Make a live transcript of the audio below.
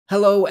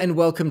Hello and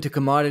welcome to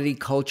Commodity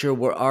Culture,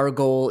 where our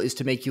goal is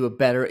to make you a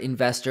better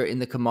investor in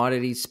the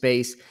commodities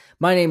space.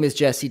 My name is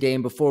Jesse Day,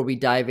 and before we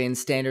dive in,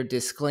 standard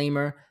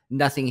disclaimer,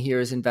 nothing here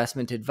is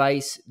investment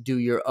advice. Do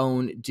your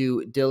own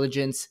due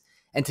diligence.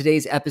 And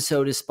today's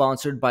episode is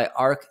sponsored by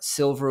ARC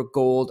Silver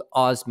Gold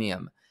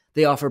Osmium.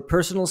 They offer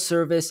personal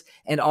service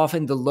and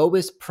often the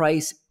lowest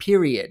price,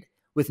 period,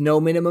 with no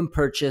minimum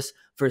purchase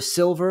for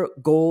silver,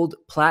 gold,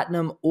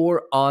 platinum,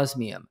 or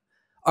osmium.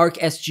 ARC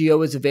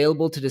SGO is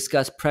available to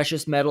discuss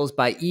precious metals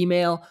by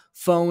email,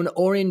 phone,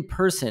 or in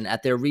person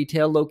at their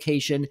retail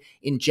location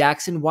in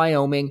Jackson,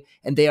 Wyoming,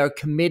 and they are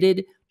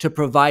committed to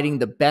providing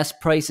the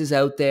best prices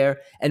out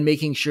there and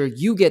making sure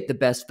you get the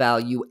best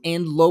value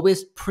and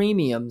lowest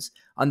premiums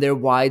on their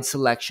wide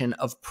selection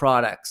of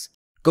products.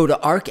 Go to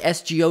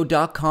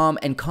arcsgo.com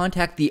and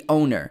contact the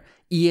owner,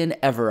 Ian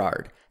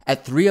Everard,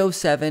 at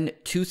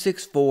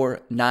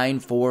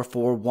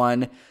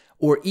 307-264-9441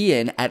 or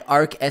Ian at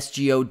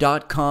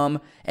arcsgo.com,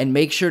 and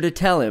make sure to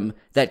tell him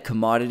that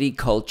Commodity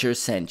Culture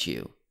sent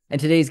you. And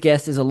today's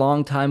guest is a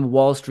longtime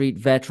Wall Street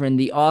veteran,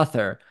 the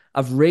author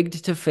of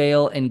Rigged to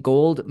Fail and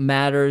Gold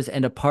Matters,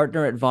 and a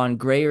partner at Von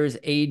Greyer's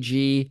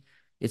AG.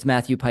 It's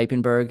Matthew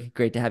Piepenburg.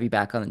 Great to have you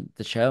back on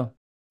the show.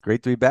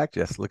 Great to be back,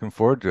 Jess. Looking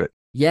forward to it.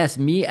 Yes,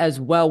 me as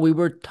well. We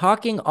were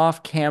talking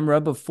off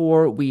camera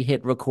before we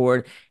hit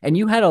record, and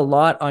you had a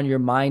lot on your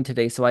mind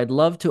today, so I'd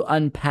love to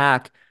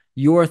unpack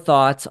your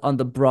thoughts on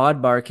the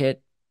broad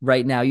market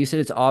right now. You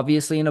said it's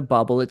obviously in a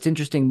bubble. It's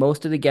interesting.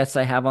 Most of the guests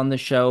I have on the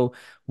show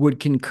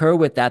would concur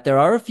with that. There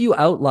are a few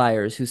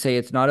outliers who say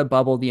it's not a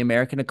bubble. The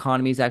American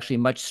economy is actually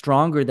much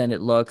stronger than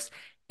it looks.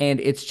 And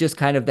it's just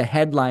kind of the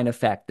headline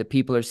effect that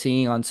people are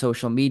seeing on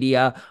social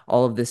media,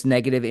 all of this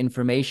negative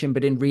information.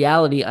 But in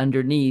reality,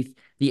 underneath,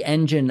 the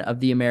engine of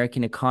the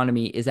American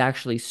economy is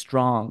actually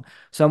strong.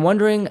 So I'm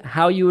wondering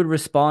how you would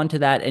respond to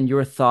that and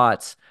your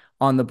thoughts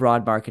on the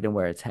broad market and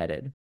where it's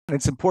headed.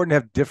 It's important to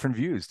have different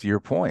views, to your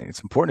point.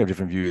 It's important to have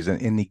different views.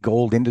 And in the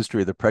gold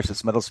industry, the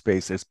precious metal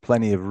space, there's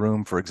plenty of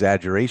room for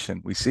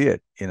exaggeration. We see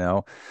it,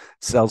 it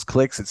sells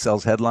clicks, it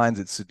sells headlines,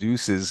 it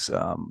seduces.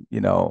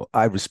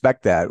 I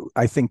respect that.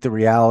 I think the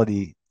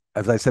reality,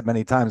 as I said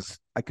many times,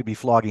 I could be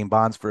flogging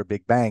bonds for a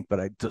big bank, but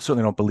I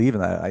certainly don't believe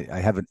in that. I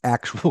have an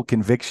actual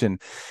conviction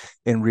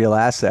in real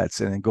assets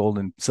and in gold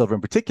and silver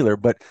in particular.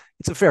 But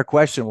it's a fair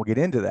question. We'll get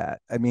into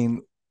that. I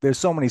mean, there's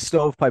so many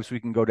stovepipes we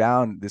can go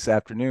down this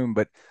afternoon,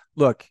 but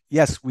look,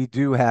 yes, we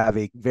do have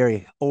a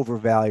very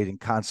overvalued and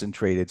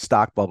concentrated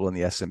stock bubble in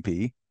the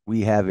S&P.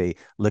 We have a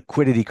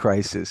liquidity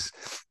crisis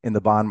in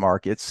the bond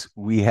markets.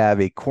 We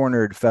have a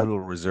cornered Federal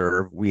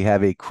Reserve. We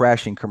have a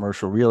crashing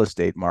commercial real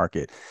estate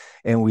market.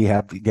 And we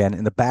have, again,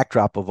 in the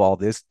backdrop of all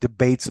this,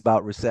 debates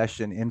about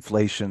recession,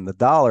 inflation, the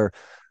dollar.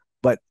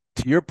 But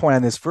to your point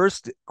on this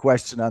first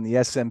question on the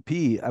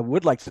S&P, I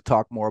would like to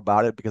talk more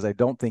about it because I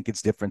don't think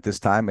it's different this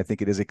time. I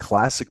think it is a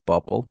classic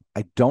bubble.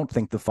 I don't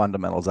think the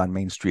fundamentals on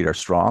Main Street are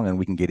strong, and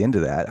we can get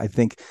into that. I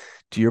think,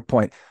 to your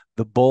point,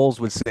 the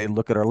bulls would say,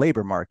 look at our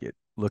labor market,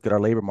 look at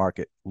our labor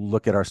market,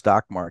 look at our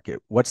stock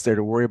market. What's there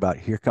to worry about?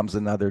 Here comes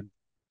another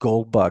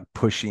gold bug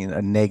pushing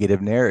a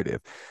negative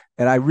narrative.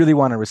 And I really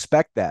want to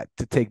respect that,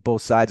 to take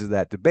both sides of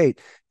that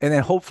debate, and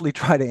then hopefully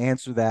try to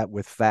answer that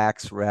with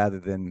facts rather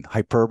than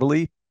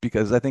hyperbole.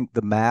 Because I think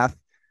the math,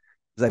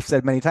 as I've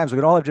said many times, we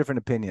can all have different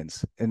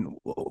opinions, and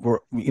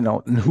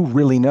and who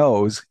really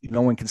knows?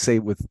 No one can say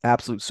with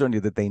absolute certainty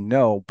that they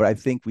know. But I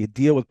think we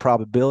deal with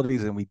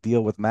probabilities and we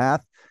deal with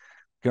math.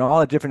 We can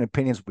all have different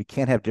opinions. We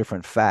can't have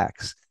different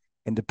facts.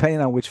 And depending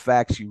on which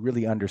facts you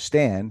really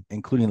understand,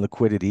 including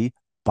liquidity,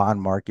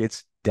 bond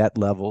markets, debt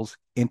levels,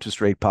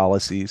 interest rate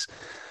policies,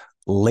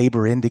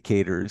 labor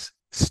indicators,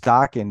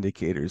 stock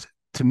indicators,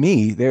 to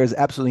me, there is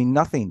absolutely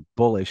nothing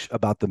bullish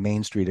about the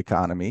Main Street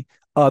economy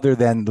other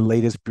than the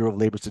latest Bureau of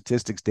Labor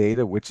Statistics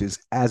data, which is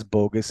as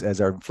bogus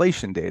as our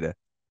inflation data,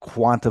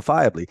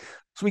 quantifiably.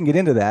 So we can get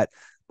into that.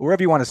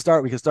 Wherever you want to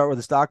start, we can start with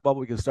the stock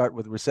bubble, we can start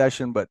with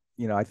recession, but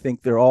I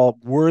think they're all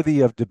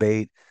worthy of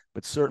debate,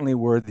 but certainly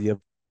worthy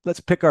of, let's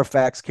pick our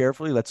facts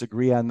carefully, let's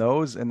agree on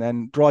those, and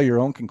then draw your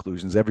own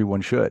conclusions. Everyone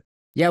should.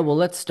 Yeah, well,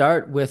 let's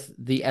start with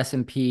the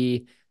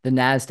S&P, the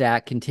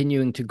NASDAQ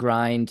continuing to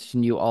grind to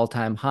new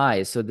all-time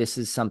highs. So this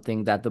is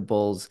something that the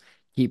bulls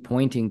keep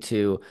pointing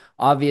to.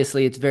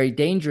 Obviously, it's very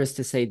dangerous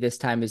to say this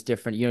time is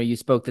different. You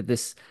spoke that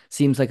this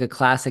seems like a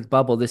classic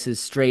bubble. This is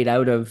straight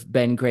out of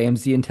Ben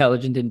Graham's The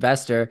Intelligent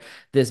Investor,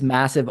 this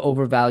massive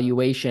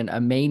overvaluation,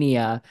 a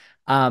mania.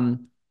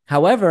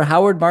 However,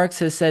 Howard Marks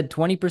has said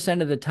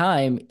 20% of the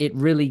time, it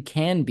really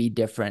can be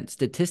different,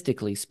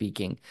 statistically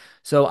speaking.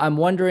 So I'm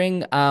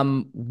wondering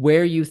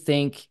where you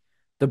think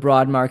the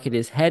broad market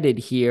is headed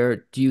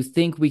here. Do you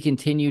think we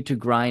continue to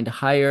grind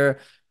higher?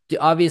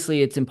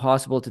 Obviously, it's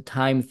impossible to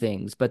time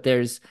things, but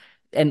there's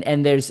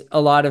a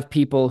lot of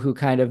people who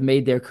kind of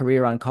made their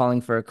career on calling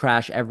for a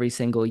crash every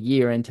single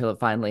year until it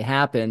finally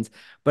happens.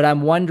 But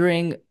I'm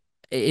wondering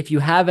if you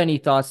have any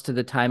thoughts to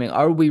the timing.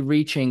 Are we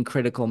reaching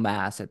critical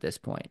mass at this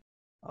point?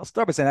 I'll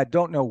start by saying I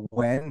don't know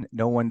when.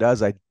 No one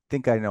does. I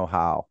think I know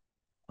how.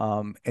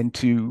 and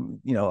to,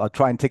 I'll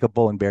try and take a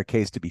bull and bear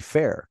case to be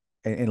fair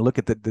and look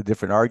at the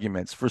different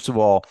arguments. First of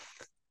all,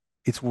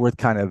 it's worth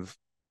kind of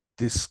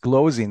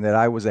disclosing that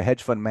I was a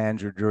hedge fund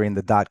manager during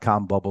the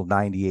dot-com bubble,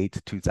 98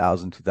 to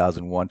 2000,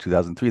 2001,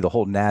 2003, the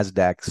whole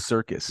NASDAQ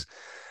circus.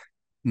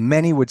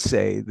 Many would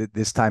say that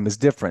this time is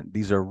different.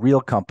 These are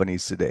real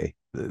companies today.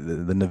 The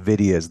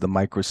NVIDIAs, the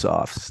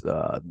Microsofts,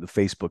 the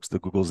Facebooks, the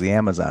Googles, the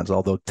Amazons,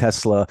 although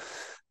Tesla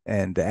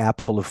and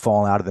Apple have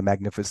fallen out of the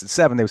Magnificent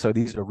Seven. They would say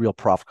these are real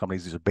profit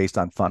companies. These are based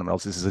on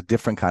fundamentals. This is a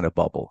different kind of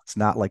bubble. It's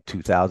not like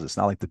 2000. It's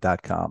not like the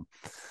dot-com.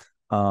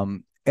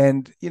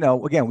 And,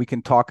 again, we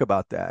can talk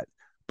about that.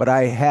 But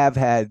I have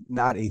had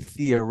not a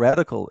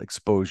theoretical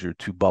exposure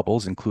to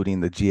bubbles, including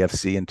the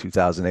GFC in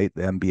 2008,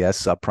 the MBS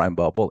subprime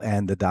bubble,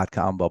 and the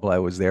dot-com bubble. I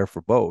was there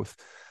for both.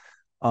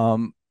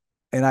 And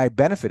I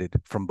benefited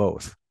from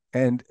both.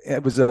 And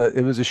it was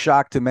a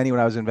shock to many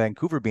when I was in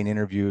Vancouver being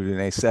interviewed, and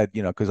they said,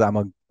 because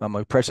I'm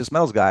a precious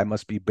metals guy, I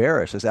must be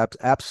bearish. It's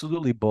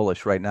absolutely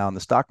bullish right now in the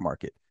stock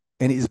market.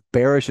 And as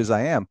bearish as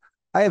I am,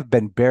 I have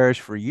been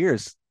bearish for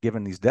years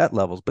given these debt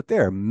levels, but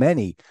there are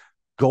many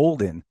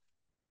golden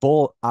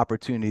bull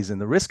opportunities in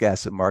the risk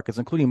asset markets,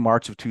 including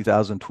March of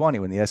 2020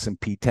 when the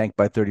S&P tanked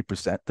by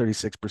 30%,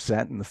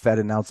 36%, and the Fed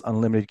announced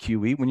unlimited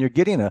QE. When you're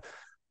getting a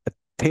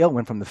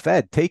tailwind from the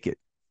Fed, take it.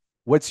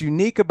 What's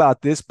unique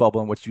about this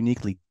bubble and what's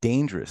uniquely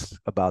dangerous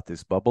about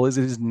this bubble is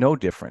it is no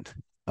different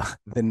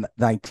than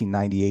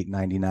 1998,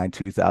 99,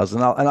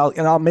 2000.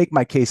 I'll make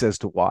my case as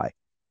to why.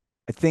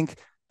 I think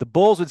the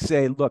bulls would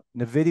say, look,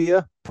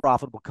 NVIDIA,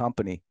 profitable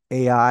company.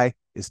 AI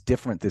is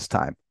different this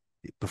time.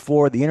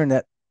 Before the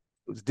internet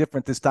was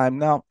different this time.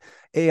 Now,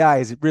 AI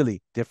is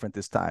really different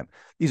this time.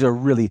 These are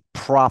really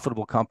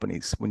profitable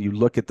companies. When you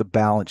look at the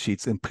balance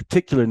sheets, in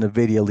particular,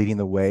 NVIDIA leading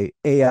the way,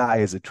 AI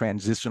is a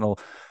transitional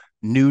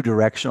new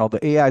direction. Although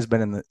AI has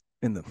been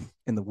in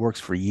the works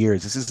for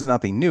years. This is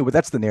nothing new, but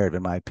that's the narrative,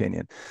 in my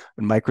opinion.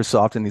 And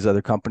Microsoft and these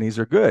other companies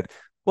are good.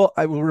 Well,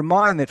 I will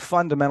remind that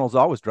fundamentals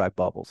always drive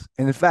bubbles.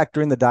 And in fact,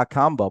 during the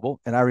dot-com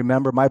bubble, and I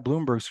remember my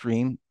Bloomberg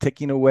screen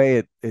ticking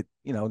away at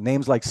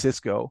names like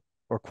Cisco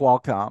or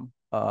Qualcomm,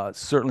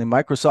 certainly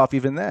Microsoft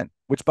even then,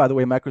 which, by the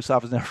way,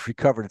 Microsoft has never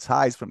recovered its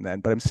highs from then.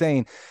 But I'm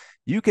saying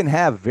you can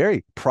have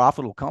very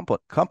profitable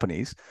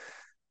companies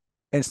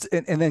and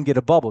then get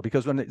a bubble,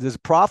 because when there's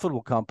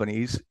profitable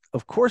companies,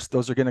 of course,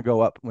 those are going to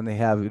go up when they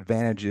have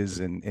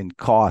advantages in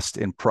cost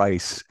and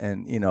price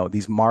and,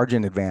 these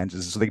margin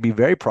advantages. So they can be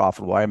very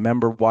profitable. I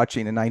remember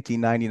watching in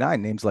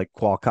 1999 names like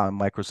Qualcomm and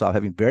Microsoft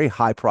having very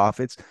high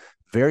profits,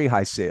 very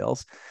high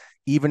sales.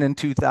 Even in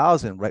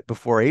 2000, right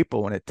before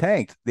April when it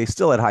tanked, they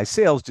still had high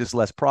sales, just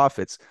less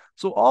profits.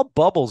 So all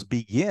bubbles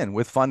begin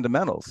with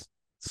fundamentals.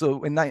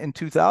 So in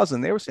 2000,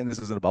 they were saying this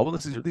isn't a bubble.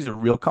 These are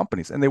real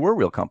companies, and they were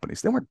real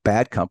companies. They weren't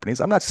bad companies.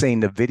 I'm not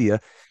saying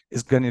NVIDIA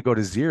is going to go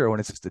to zero and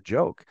it's just a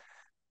joke.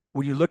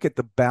 When you look at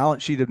the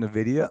balance sheet of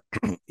NVIDIA,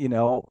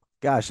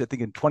 gosh, I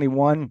think in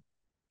 21,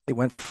 it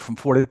went from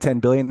 4 to 10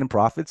 billion in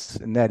profits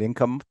and net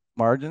income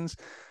margins.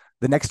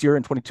 The next year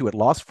in 22, it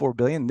lost 4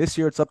 billion. This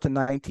year, it's up to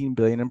 19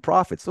 billion in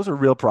profits. Those are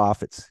real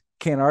profits.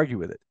 Can't argue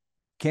with it.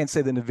 Can't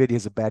say that NVIDIA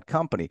is a bad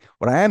company.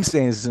 What I am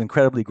saying is it's an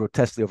incredibly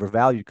grotesquely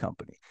overvalued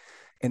company.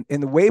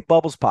 And the way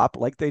bubbles pop,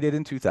 like they did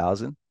in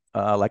 2000,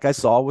 like I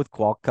saw with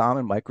Qualcomm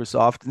and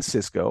Microsoft and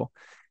Cisco,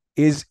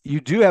 is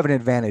you do have an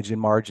advantage in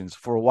margins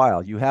for a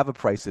while. You have a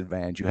price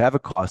advantage, you have a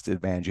cost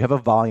advantage, you have a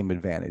volume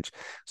advantage.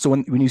 So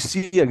when you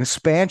see an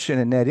expansion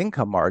in net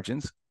income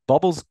margins,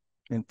 bubbles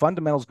and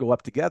fundamentals go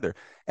up together.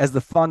 As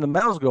the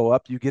fundamentals go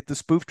up, you get the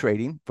spoof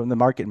trading from the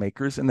market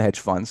makers and the hedge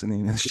funds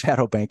and the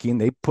shadow banking.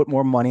 They put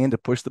more money in to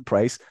push the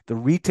price. The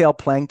retail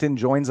plankton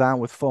joins on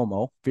with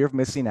FOMO, fear of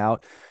missing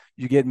out.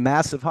 You get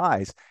massive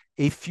highs.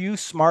 A few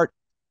smart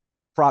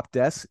prop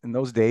desks in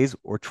those days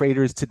or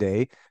traders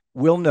today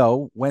will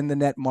know when the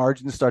net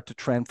margins start to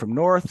trend from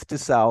north to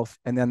south,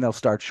 and then they'll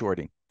start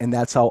shorting. And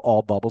that's how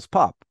all bubbles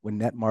pop, when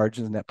net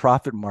margins, net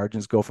profit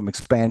margins go from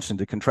expansion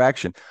to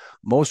contraction.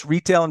 Most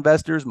retail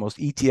investors, most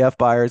ETF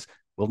buyers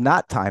will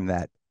not time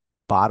that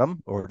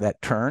bottom or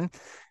that turn.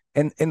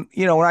 And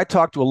when I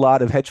talk to a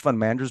lot of hedge fund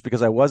managers,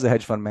 because I was a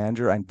hedge fund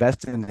manager, I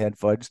invested in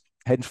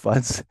hedge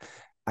funds.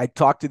 I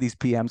talk to these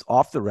PMs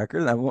off the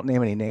record, and I won't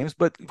name any names,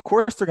 but of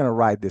course they're going to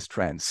ride this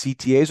trend.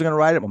 CTAs are going to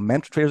ride it.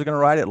 Momentum traders are going to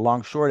ride it.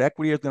 Long short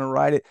equity is going to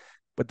ride it.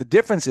 But the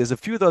difference is a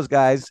few of those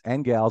guys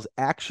and gals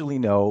actually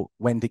know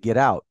when to get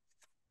out.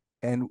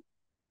 And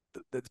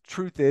the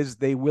truth is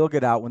they will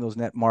get out when those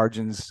net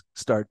margins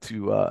start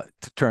to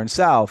turn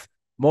south.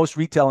 Most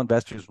retail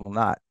investors will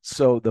not.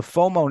 So the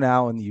FOMO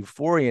now and the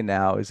euphoria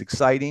now is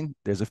exciting.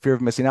 There's a fear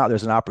of missing out.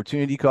 There's an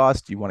opportunity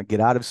cost. You want to get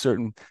out of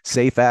certain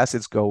safe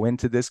assets, go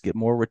into this, get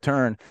more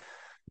return.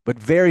 But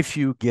very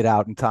few get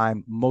out in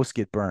time. Most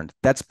get burned.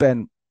 That's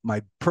been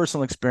my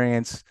personal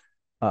experience,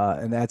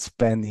 and that's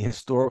been the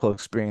historical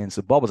experience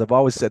of bubbles. I've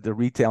always said the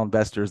retail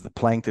investor is the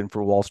plankton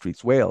for Wall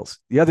Street's whales.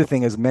 The other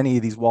thing is many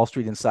of these Wall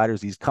Street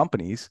insiders, these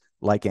companies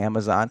like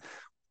Amazon,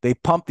 they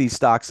pump these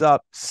stocks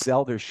up,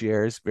 sell their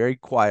shares very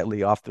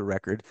quietly off the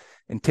record,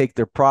 and take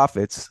their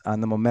profits on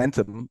the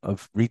momentum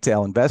of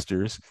retail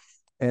investors.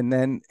 And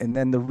then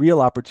the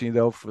real opportunity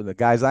though for the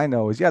guys I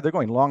know is yeah, they're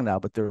going long now,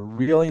 but they're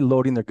really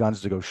loading their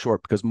guns to go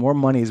short because more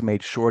money is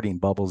made shorting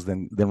bubbles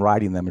than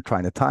riding them and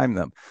trying to time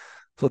them.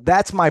 So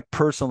that's my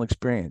personal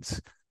experience.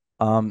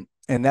 And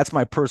that's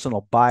my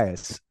personal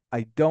bias.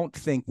 I don't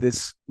think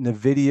this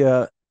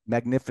NVIDIA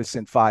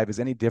Magnificent Five is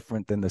any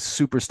different than the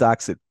super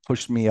stocks that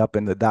pushed me up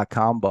in the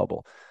dot-com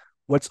bubble.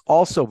 What's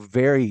also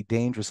very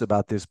dangerous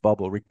about this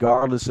bubble,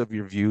 regardless of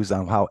your views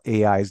on how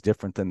AI is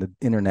different than the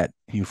internet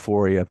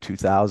euphoria of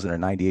 2000 or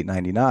 98,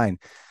 99,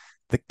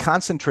 the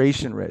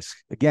concentration risk,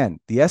 again,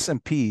 the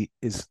S&P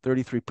is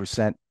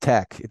 33%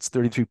 tech. It's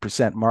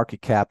 33%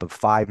 market cap of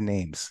 5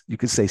 names. You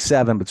could say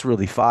 7, but it's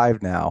really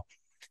 5 now.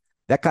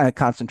 That kind of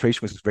concentration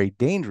risk is very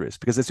dangerous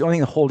because it's the only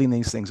thing holding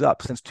these things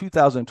up. Since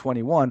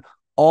 2021,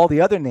 all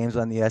the other names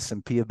on the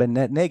S&P have been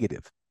net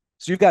negative.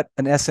 So you've got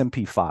an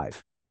S&P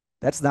 5.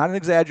 That's not an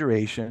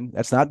exaggeration.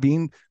 That's not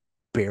being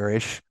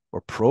bearish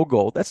or pro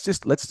gold. Let's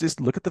just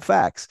look at the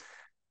facts.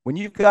 When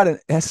you've got an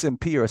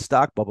S&P or a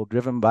stock bubble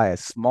driven by a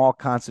small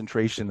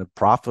concentration of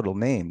profitable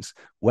names,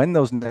 when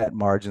those net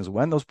margins,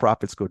 when those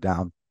profits go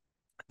down,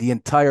 the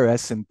entire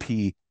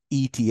S&P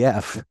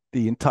ETF,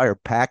 the entire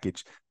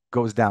package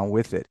goes down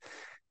with it.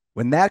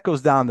 When that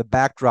goes down, the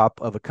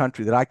backdrop of a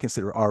country that I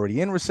consider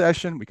already in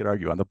recession, we could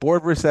argue on the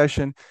board of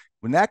recession.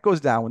 When that goes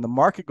down, when the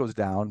market goes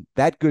down,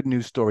 that good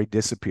news story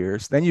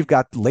disappears. Then you've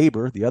got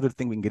labor, the other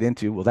thing we can get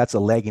into. Well, that's a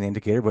lagging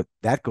indicator, but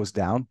that goes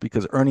down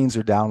because earnings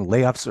are down,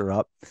 layoffs are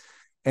up.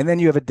 And then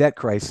you have a debt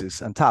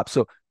crisis on top.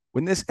 So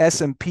when this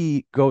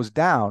S&P goes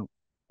down,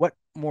 what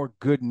more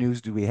good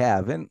news do we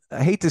have? And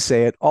I hate to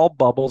say it, all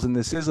bubbles, and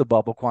this is a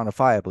bubble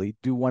quantifiably,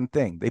 do one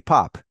thing. They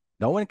pop.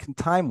 No one can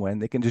time when.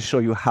 They can just show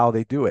you how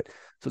they do it.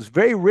 So it's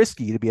very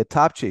risky to be a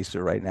top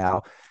chaser right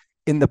now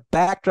in the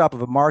backdrop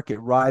of a market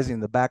rising, in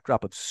the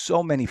backdrop of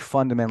so many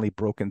fundamentally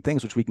broken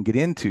things, which we can get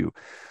into.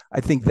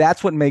 I think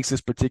that's what makes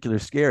this particular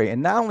scary.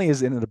 And not only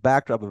is it in the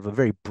backdrop of a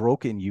very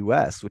broken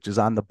US, which is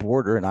on the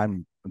border, and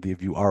I'm the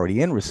view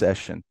already in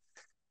recession,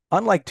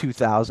 unlike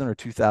 2000 or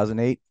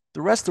 2008,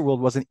 the rest of the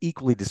world wasn't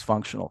equally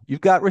dysfunctional. You've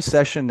got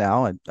recession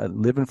now. I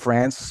live in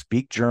France,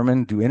 speak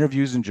German, do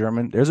interviews in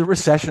German. There's a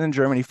recession in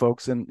Germany,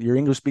 folks, and your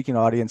English speaking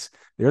audience.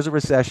 There's a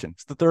recession.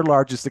 It's the third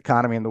largest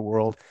economy in the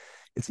world.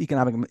 Its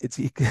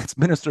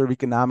Minister of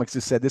Economics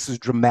has said this is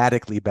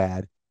dramatically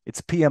bad.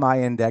 Its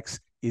PMI index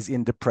is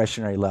in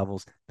depressionary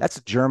levels.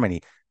 That's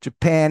Germany.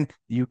 Japan,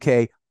 the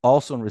UK,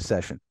 also in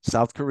recession.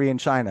 South Korea and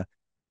China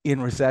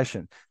in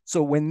recession.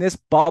 So when this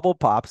bubble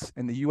pops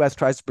and the US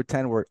tries to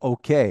pretend we're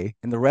okay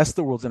and the rest of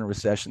the world's in a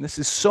recession, this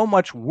is so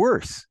much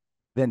worse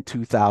than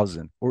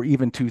 2000 or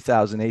even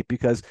 2008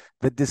 because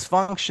the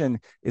dysfunction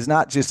is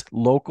not just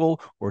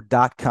local or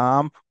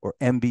 .com or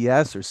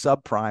MBS or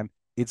subprime.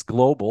 It's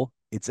global.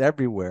 It's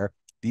everywhere.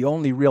 The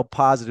only real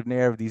positive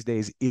narrative these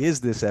days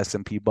is this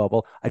S&P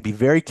bubble. I'd be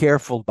very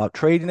careful about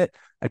trading it.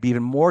 I'd be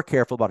even more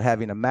careful about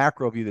having a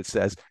macro view that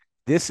says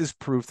this is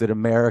proof that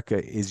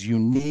America is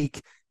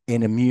unique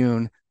and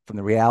immune from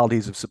the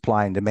realities of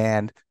supply and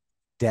demand,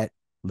 debt,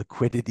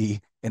 liquidity,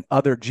 and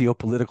other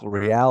geopolitical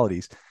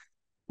realities.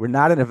 We're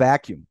not in a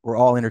vacuum. We're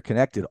all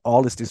interconnected.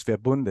 All is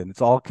verbunden.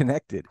 It's all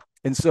connected.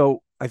 And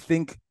so I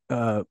think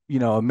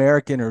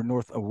American or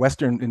North or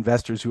Western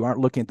investors who aren't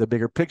looking at the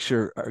bigger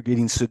picture are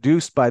getting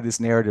seduced by this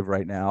narrative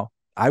right now.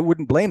 I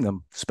wouldn't blame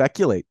them.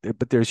 Speculate,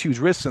 but there's huge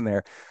risks in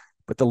there.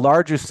 But the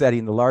larger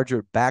setting, the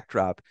larger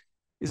backdrop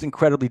is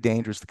incredibly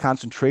dangerous. The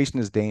concentration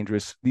is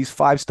dangerous. These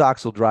 5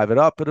 stocks will drive it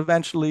up, but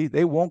eventually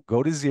they won't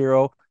go to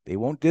zero. They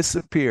won't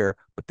disappear,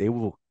 but they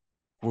will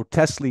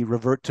grotesquely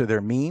revert to their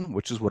mean,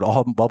 which is what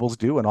all bubbles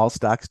do and all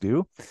stocks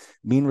do.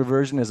 Mean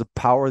reversion is a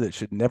power that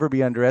should never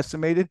be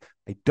underestimated.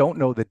 I don't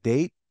know the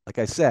date. Like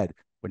I said,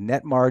 when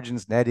net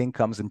margins, net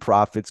incomes, and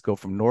profits go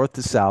from north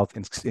to south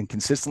and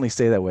consistently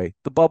stay that way,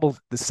 the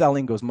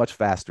selling goes much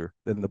faster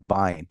than the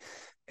buying.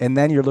 And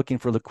then you're looking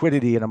for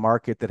liquidity in a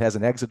market that has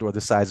an exit door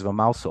the size of a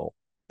mouse hole.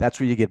 That's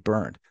where you get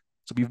burned.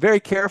 So be very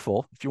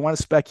careful if you want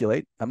to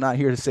speculate. I'm not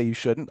here to say you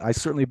shouldn't. I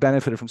certainly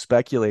benefited from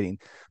speculating,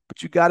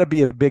 but you got to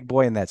be a big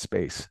boy in that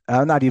space.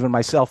 I'm not even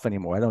myself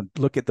anymore. I don't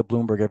look at the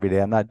Bloomberg every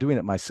day. I'm not doing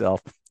it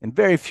myself. And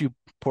very few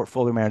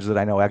portfolio managers that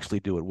I know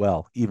actually do it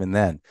well, even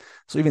then.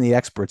 So even the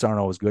experts aren't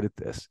always good at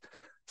this.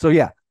 So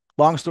yeah,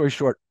 long story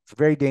short, it's a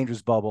very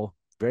dangerous bubble,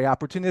 very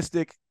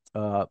opportunistic,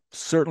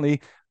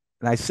 certainly.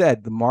 And I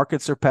said, the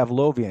markets are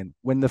Pavlovian.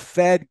 When the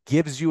Fed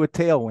gives you a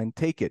tailwind,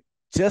 take it.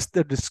 Just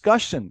the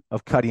discussion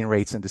of cutting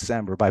rates in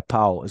December by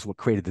Powell is what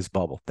created this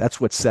bubble.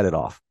 That's what set it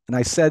off. And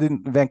I said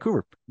in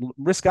Vancouver,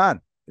 risk on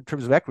in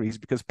terms of equities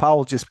because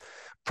Powell just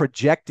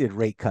projected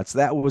rate cuts.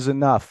 That was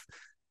enough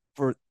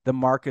for the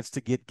markets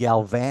to get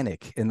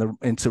galvanic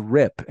and to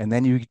rip. And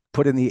then you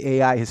put in the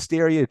AI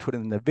hysteria, you put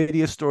in the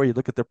NVIDIA story, you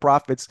look at their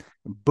profits,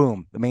 and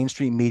boom, the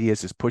mainstream media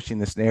is just pushing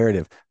this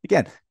narrative.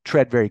 Again,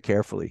 tread very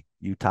carefully,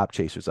 you top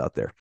chasers out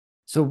there.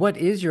 So what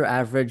is your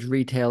average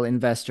retail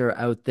investor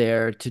out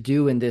there to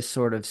do in this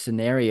sort of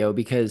scenario?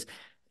 Because,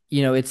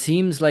 it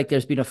seems like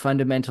there's been a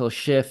fundamental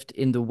shift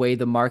in the way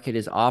the market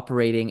is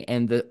operating,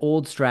 and the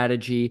old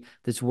strategy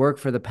that's worked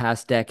for the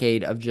past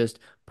decade of just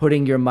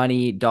putting your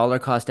money dollar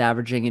cost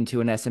averaging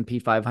into an S&P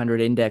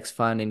 500 index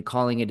fund and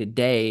calling it a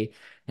day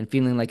and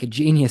feeling like a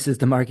genius as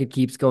the market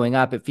keeps going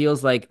up. It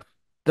feels like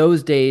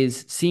those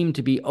days seem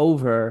to be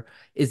over.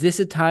 Is this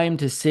a time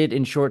to sit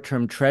in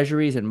short-term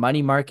treasuries and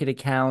money market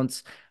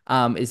accounts?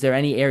 Is there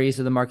any areas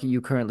of the market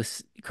you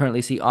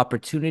currently see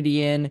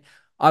opportunity in?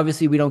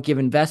 Obviously, we don't give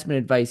investment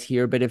advice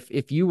here, but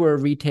if you were a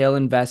retail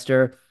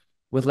investor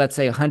with, let's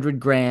say, 100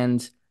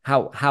 grand,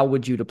 how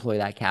would you deploy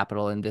that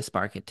capital in this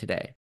market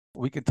today?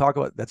 We can talk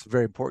about that's a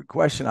very important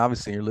question.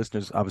 Obviously, your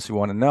listeners obviously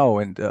want to know,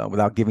 and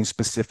without giving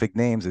specific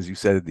names, as you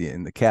said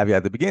in the caveat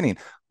at the beginning.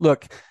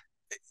 Look,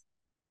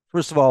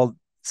 first of all,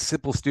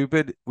 simple,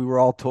 stupid. We were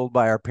all told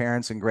by our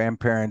parents and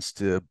grandparents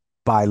to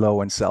buy low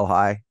and sell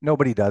high.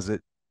 Nobody does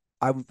it.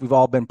 We've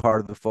all been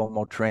part of the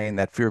FOMO train,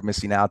 that fear of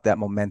missing out, that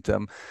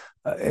momentum.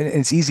 And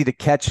it's easy to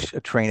catch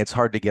a train. It's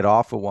hard to get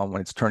off of one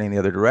when it's turning the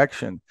other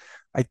direction.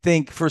 I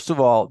think, first of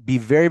all, be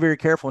very, very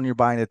careful when you're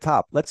buying the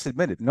top. Let's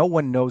admit it. No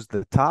one knows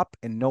the top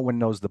and no one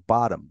knows the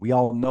bottom. We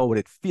all know what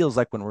it feels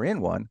like when we're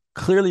in one.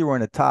 Clearly, we're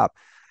in a top.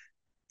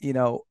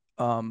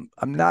 I'm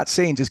not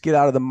saying just get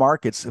out of the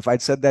markets. If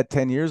I'd said that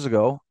 10 years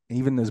ago,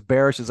 even as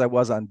bearish as I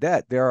was on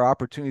debt, there are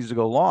opportunities to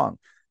go long.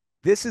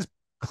 This is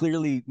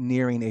clearly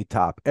nearing a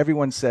top.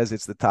 Everyone says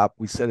it's the top.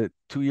 We said it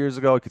 2 years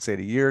ago. I could say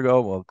it a year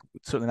ago. Well,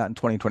 certainly not in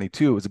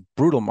 2022. It was a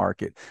brutal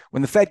market.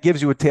 When the Fed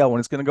gives you a tailwind,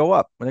 it's going to go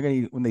up.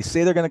 When they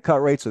say they're going to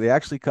cut rates, or they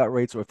actually cut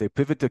rates, or if they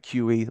pivot to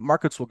QE, the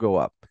markets will go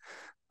up.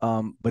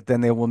 But then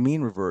they will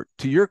mean revert.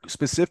 To your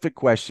specific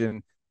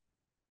question,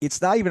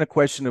 it's not even a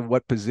question of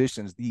what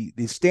positions.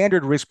 The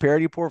standard risk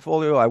parity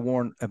portfolio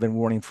I've been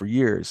warning for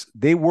years.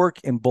 They work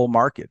in bull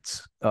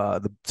markets,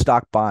 the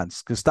stock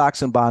bonds, because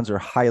stocks and bonds are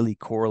highly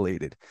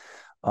correlated.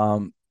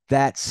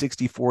 That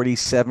 60-40,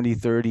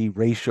 70-30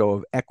 ratio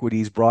of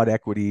equities, broad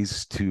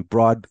equities to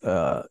broad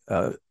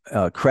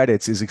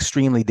credits is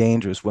extremely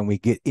dangerous when we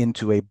get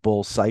into a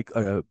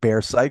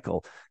bear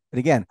cycle. And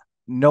again,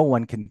 no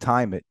one can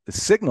time it. The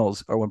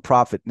signals are when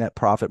net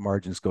profit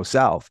margins go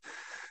south.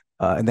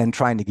 And then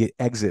trying to get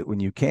exit when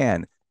you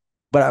can.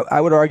 But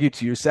I would argue,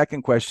 to your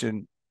second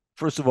question,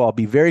 first of all,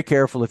 be very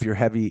careful if you're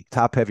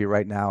top heavy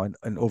right now and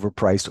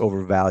overpriced,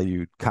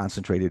 overvalued,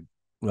 concentrated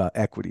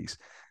equities.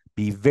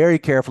 Be very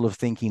careful of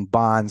thinking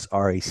bonds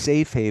are a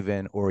safe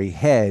haven or a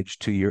hedge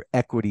to your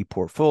equity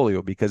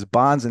portfolio, because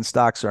bonds and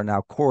stocks are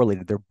now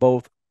correlated. They're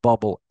both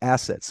bubble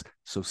assets.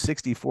 So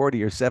 60-40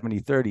 or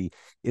 70-30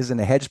 isn't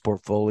a hedge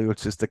portfolio.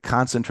 It's just a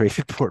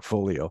concentrated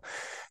portfolio.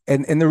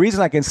 And the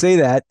reason I can say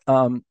that,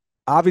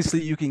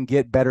 obviously, you can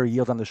get better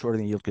yield on the short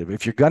end of the yield curve.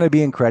 If you're going to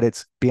be in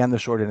credits, be on the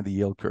short end of the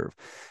yield curve.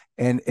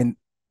 And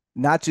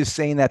not just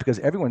saying that because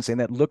everyone's saying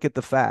that. Look at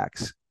the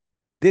facts.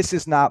 This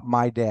is not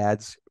my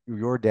dad's,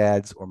 your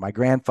dad's, or my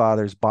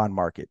grandfather's bond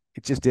market.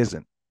 It just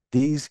isn't.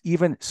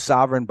 Even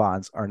sovereign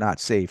bonds are not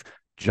safe.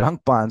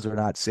 Junk bonds are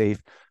not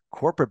safe.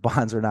 Corporate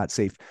bonds are not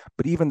safe.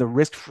 But even the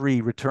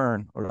risk-free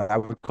return, or I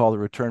would call the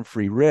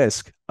return-free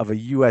risk of a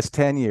US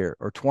 10-year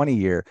or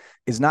 20-year,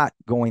 is not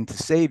going to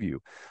save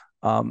you.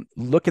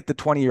 Look at the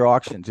 20-year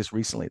auction just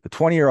recently. The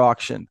 20-year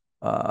auction,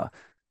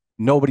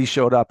 nobody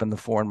showed up in the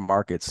foreign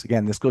markets.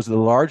 Again, this goes to the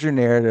larger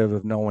narrative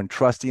of no one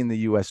trusting the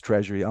U.S.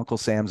 Treasury. Uncle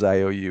Sam's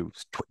IOU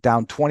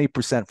down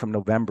 20% from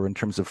November in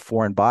terms of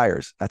foreign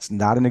buyers. That's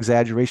not an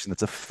exaggeration.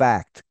 That's a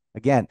fact.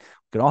 Again, we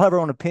can all have our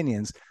own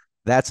opinions.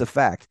 That's a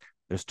fact.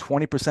 There's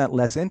 20%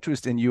 less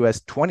interest in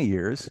U.S. 20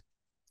 years.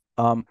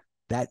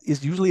 That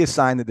is usually a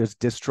sign that there's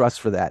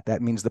distrust for that.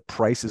 That means the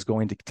price is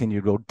going to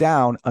continue to go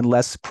down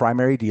unless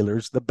primary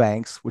dealers, the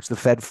banks, which the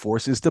Fed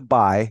forces to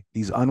buy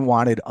these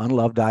unwanted,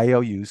 unloved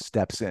IOUs,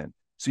 steps in.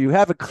 So you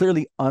have a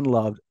clearly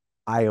unloved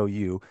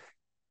IOU,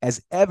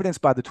 as evidenced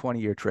by the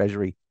 20-year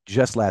Treasury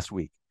just last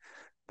week.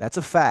 That's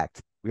a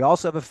fact. We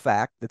also have a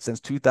fact that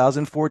since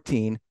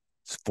 2014,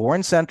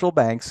 foreign central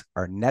banks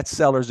are net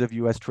sellers of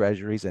U.S.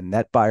 Treasuries and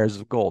net buyers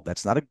of gold.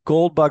 That's not a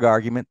gold bug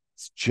argument.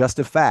 It's just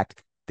a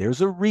fact.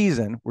 There's a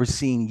reason we're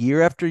seeing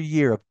year after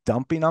year of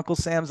dumping Uncle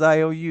Sam's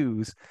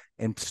IOUs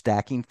and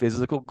stacking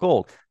physical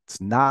gold.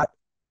 It's not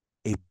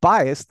a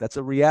bias. That's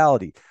a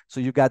reality. So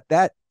you've got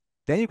that.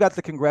 Then you've got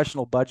the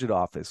Congressional Budget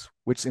Office,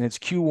 which in its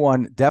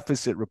Q1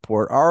 deficit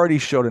report already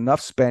showed enough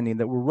spending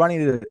that we're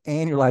running at an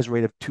annualized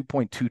rate of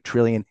 2.2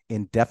 trillion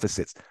in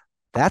deficits.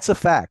 That's a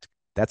fact.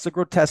 That's a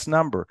grotesque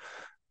number.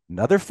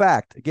 Another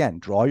fact, again,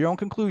 draw your own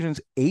conclusions.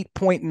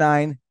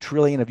 8.9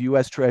 trillion of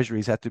U.S.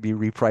 Treasuries have to be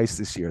repriced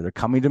this year. They're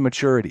coming to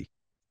maturity.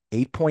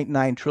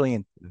 8.9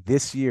 trillion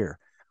this year.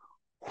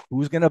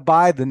 Who's going to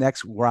buy the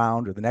next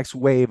round or the next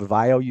wave of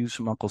IOUs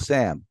from Uncle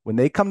Sam? When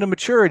they come to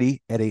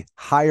maturity at a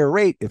higher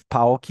rate, if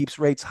Powell keeps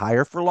rates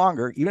higher for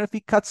longer, even if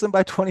he cuts them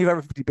by 25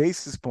 or 50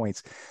 basis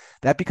points,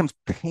 that becomes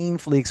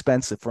painfully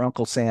expensive for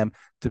Uncle Sam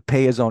to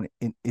pay his own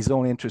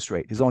interest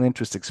rate, his own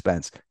interest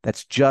expense.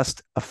 That's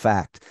just a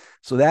fact.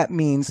 So that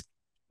means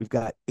we've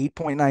got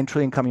 8.9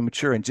 trillion coming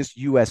mature in just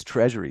U.S.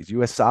 Treasuries,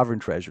 U.S. sovereign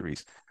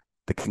treasuries.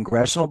 The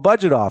Congressional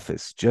Budget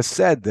Office just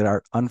said that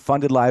our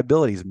unfunded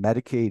liabilities,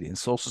 Medicaid and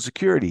Social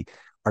Security,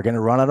 are going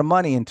to run out of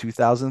money in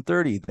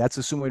 2030. That's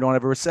assuming we don't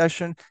have a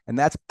recession, and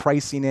that's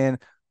pricing in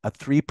a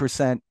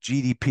 3%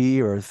 GDP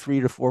or a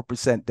 3 to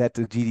 4% debt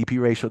to GDP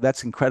ratio,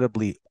 that's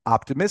incredibly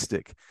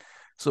optimistic.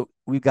 So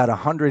we've got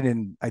 100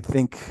 and I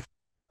think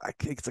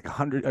it's like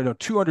 100, I know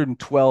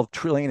 212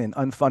 trillion in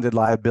unfunded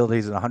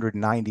liabilities and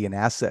 190 in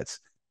assets.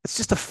 It's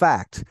just a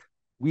fact.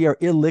 We are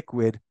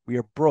illiquid. We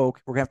are broke.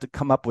 We're going to have to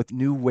come up with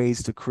new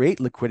ways to create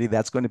liquidity.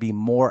 That's going to be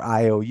more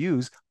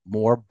IOUs,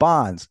 more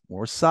bonds,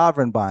 more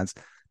sovereign bonds.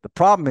 The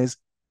problem is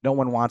no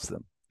one wants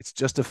them. It's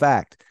just a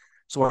fact.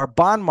 So our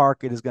bond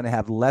market is going to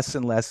have less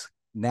and less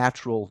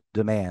natural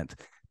demand,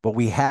 but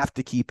we have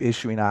to keep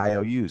issuing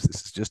IOUs.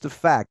 This is just a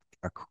fact.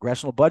 Our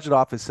Congressional Budget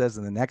Office says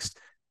in the next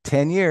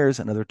 10 years,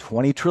 another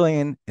 20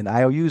 trillion in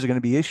IOUs are going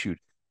to be issued.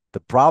 The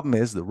problem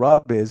is, the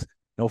rub is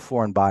no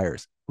foreign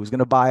buyers. Who's going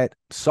to buy it?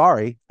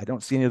 Sorry, I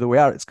don't see any other way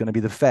out. It's going to be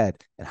the Fed.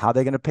 And how are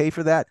they going to pay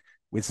for that?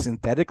 With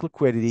synthetic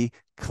liquidity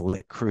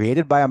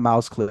created by a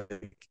mouse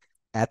click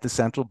at the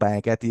central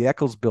bank, at the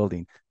Eccles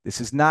building.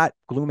 This is not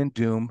gloom and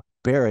doom,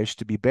 bearish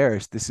to be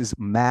bearish. This is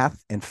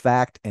math and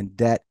fact and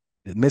debt.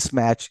 The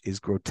mismatch is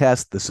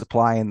grotesque, the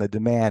supply and the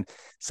demand,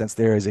 since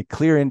there is a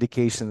clear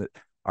indication that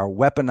our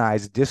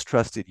weaponized,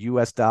 distrusted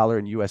US dollar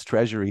and US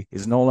Treasury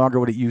is no longer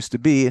what it used to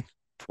be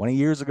 20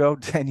 years ago,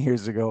 10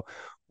 years ago.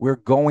 We're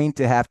going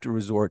to have to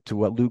resort to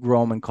what Luke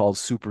Roman calls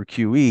super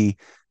QE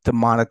to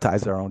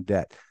monetize our own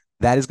debt.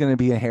 That is going to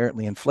be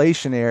inherently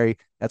inflationary.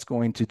 That's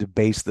going to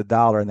debase the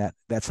dollar, and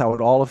that's how it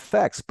all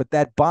affects. But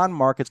that bond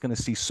market's going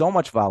to see so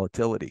much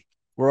volatility.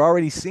 We're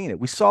already seeing it.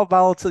 We saw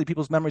volatility.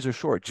 People's memories are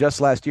short.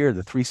 Just last year,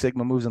 the 3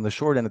 sigma moves on the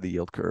short end of the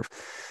yield curve.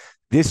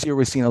 This year,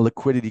 we're seeing a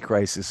liquidity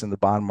crisis in the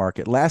bond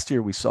market. Last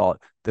year, we saw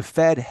it. The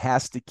Fed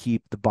has to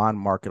keep the bond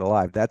market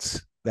alive.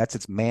 That's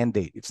its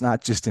mandate. It's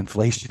not just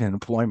inflation and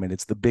employment.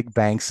 It's the big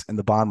banks and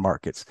the bond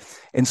markets.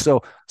 And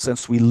so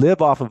since we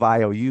live off of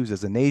IOUs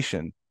as a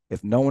nation,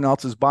 if no one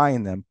else is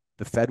buying them,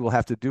 the Fed will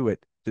have to do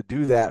it. To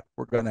do that,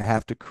 we're going to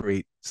have to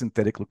create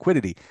synthetic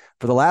liquidity.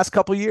 For the last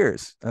couple of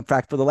years, in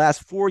fact, for the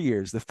last 4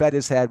 years, the Fed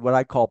has had what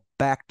I call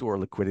backdoor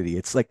liquidity.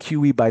 It's like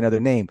QE by another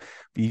name.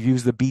 We've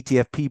used the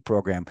BTFP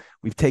program.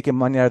 We've taken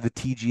money out of the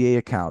TGA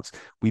accounts.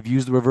 We've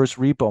used the reverse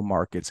repo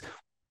markets.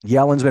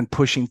 Yellen's been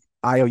pushing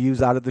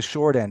IOUs out of the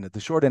short end, at the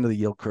short end of the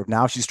yield curve.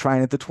 Now she's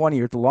trying at the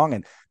 20 or at the long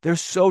end. They're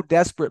so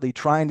desperately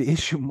trying to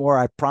issue more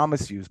I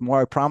promise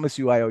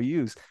you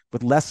IOUs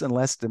with less and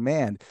less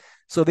demand.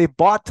 So they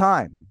bought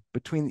time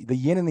between the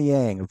yin and the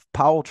yang of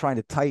Powell trying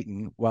to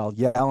tighten while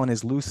Yellen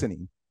is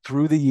loosening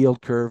through the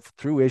yield curve,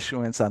 through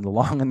issuance on the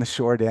long and the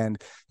short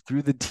end,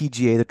 through the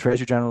TGA, the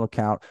Treasury General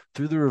Account,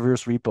 through the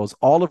reverse repos,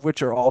 all of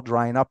which are all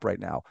drying up right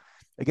now.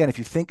 Again, if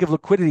you think of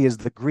liquidity as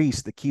the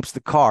grease that keeps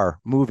the car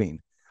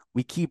moving,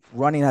 we keep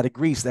running out of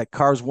grease. That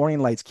car's warning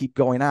lights keep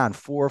going on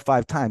 4 or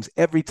 5 times.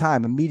 Every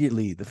time,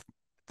 immediately,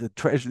 the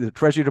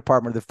Treasury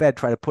Department, the Fed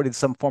try to put in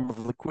some form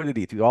of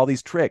liquidity through all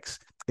these tricks.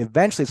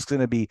 Eventually, it's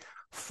going to be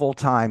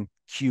full-time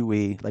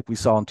QE like we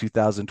saw in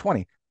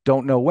 2020.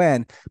 Don't know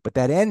when, but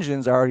that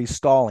engine's already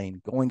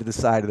stalling, going to the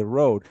side of the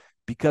road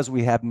because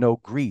we have no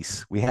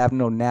grease. We have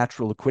no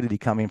natural liquidity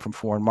coming from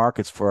foreign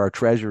markets for our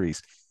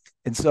treasuries.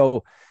 And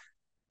so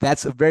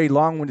that's a very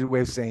long-winded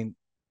way of saying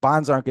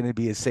bonds aren't going to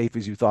be as safe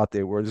as you thought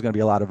they were. There's going to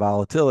be a lot of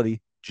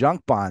volatility.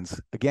 Junk bonds,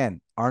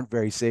 again, aren't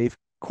very safe.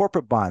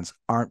 Corporate bonds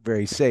aren't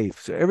very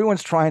safe. So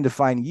everyone's trying to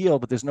find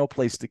yield, but there's no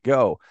place to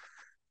go.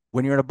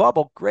 When you're in a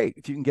bubble, great.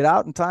 If you can get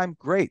out in time,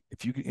 great.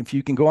 If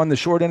you can go on the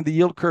short end of the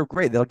yield curve,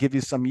 great. That'll give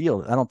you some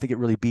yield. I don't think it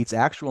really beats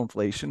actual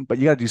inflation, but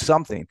you got to do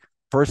something.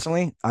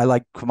 Personally, I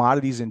like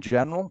commodities in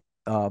general,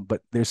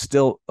 but there's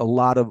still a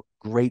lot of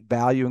great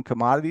value in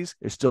commodities.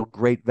 There's still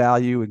great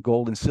value in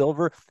gold and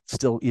silver,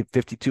 still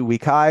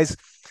 52-week highs.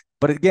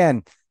 But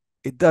again,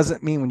 it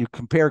doesn't mean when you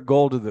compare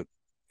gold to the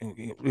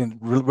in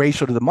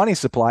ratio to the money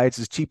supply, it's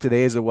as cheap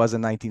today as it was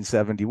in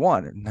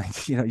 1971.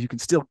 Or, you can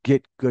still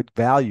get good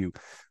value.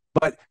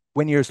 But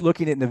when you're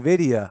looking at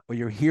NVIDIA or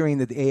you're hearing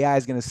that the AI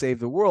is going to save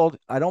the world,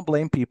 I don't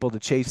blame people to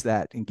chase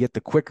that and get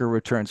the quicker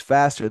returns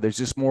faster. There's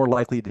just more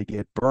likely to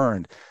get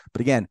burned.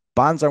 But again,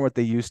 bonds aren't what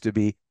they used to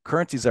be.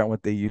 Currencies aren't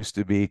what they used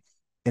to be.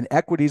 And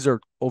equities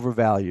are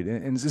overvalued,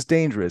 and it's just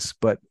dangerous.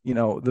 But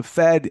the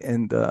Fed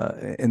and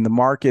the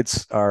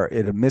markets are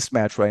at a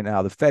mismatch right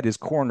now. The Fed is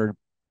cornered.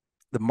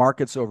 The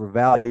market's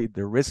overvalued.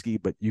 They're risky,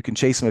 but you can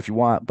chase them if you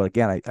want. But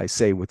again, I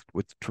say with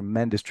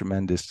tremendous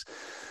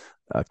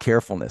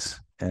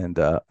carefulness and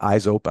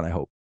eyes open, I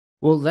hope.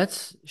 Well,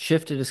 let's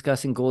shift to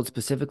discussing gold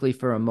specifically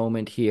for a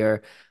moment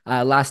here.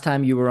 Last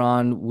time you were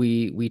on,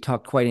 we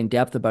talked quite in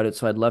depth about it,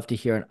 so I'd love to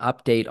hear an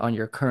update on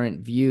your current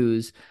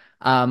views.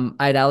 I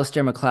had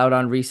Alistair McLeod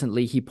on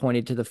recently. He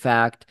pointed to the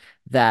fact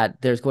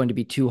that there's going to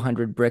be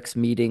 200 BRICS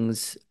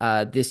meetings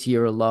this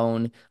year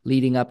alone,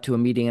 leading up to a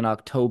meeting in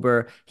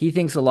October. He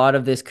thinks a lot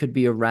of this could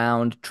be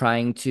around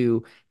trying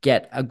to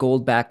get a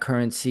gold-backed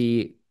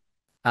currency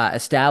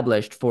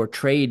established for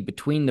trade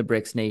between the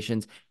BRICS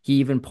nations. He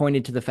even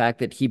pointed to the fact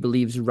that he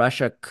believes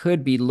Russia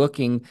could be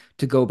looking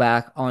to go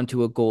back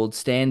onto a gold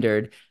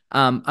standard.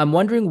 I'm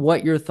wondering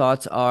what your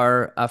thoughts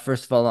are,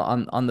 first of all,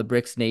 on the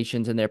BRICS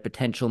nations and their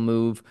potential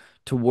move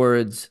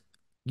towards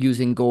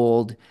using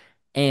gold.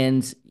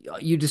 And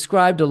you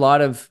described a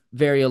lot of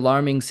very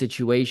alarming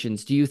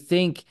situations. Do you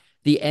think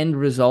the end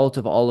result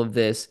of all of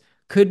this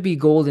could be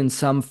gold in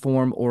some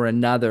form or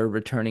another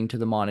returning to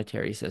the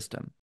monetary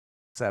system?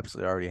 It's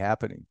absolutely already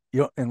happening.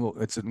 And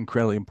it's an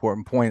incredibly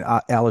important point.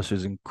 Alice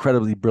is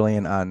incredibly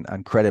brilliant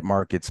on credit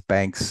markets,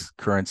 banks,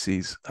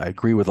 currencies. I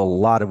agree with a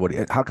lot of what.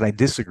 How can I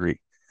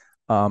disagree?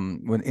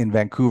 When in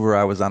Vancouver,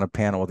 I was on a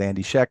panel with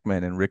Andy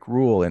Scheckman and Rick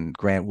Rule and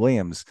Grant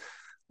Williams.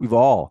 We've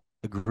all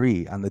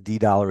agree on the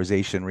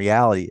de-dollarization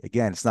reality.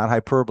 Again, it's not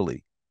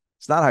hyperbole.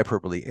 It's not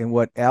hyperbole. And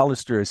what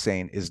Alistair is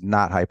saying is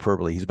not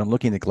hyperbole. He's been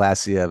looking at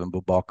Glassiev and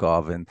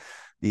Bubakov and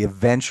the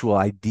eventual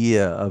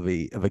idea of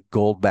a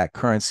gold-backed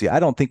currency. I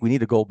don't think we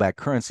need a gold-backed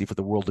currency for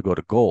the world to go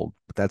to gold,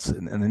 but that's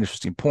an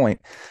interesting point.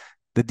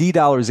 The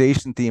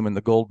de-dollarization theme and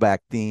the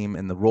gold-backed theme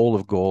and the role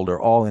of gold are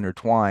all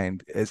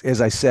intertwined.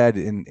 As I said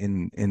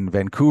in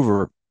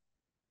Vancouver,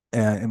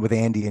 and with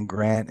Andy and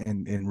Grant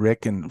and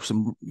Rick and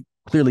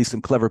clearly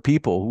some clever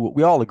people who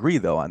we all agree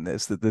though on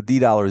this, that the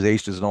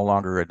de-dollarization is no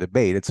longer a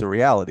debate, it's a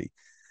reality.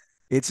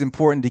 It's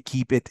important to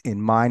keep it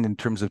in mind in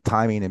terms of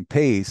timing and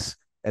pace.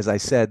 As I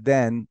said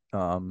then,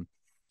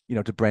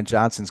 to Brent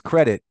Johnson's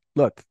credit,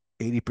 look,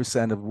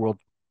 80% of world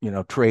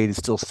trade is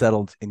still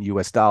settled in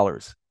US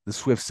dollars. The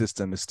SWIFT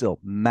system is still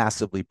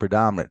massively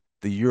predominant.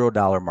 The euro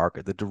dollar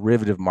market, the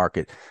derivative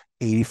market,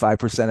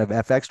 85% of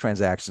FX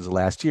transactions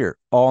last year,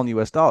 all in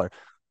US dollar.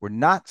 We're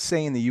not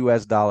saying the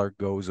US dollar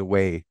goes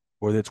away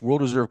or that its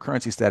world reserve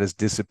currency status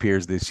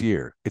disappears this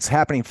year. It's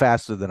happening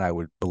faster than I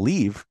would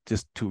believe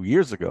just 2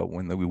 years ago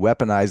when we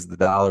weaponized the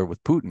dollar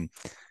with Putin.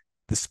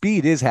 The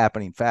speed is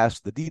happening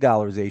fast. The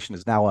de-dollarization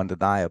is now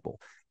undeniable.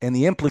 And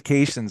the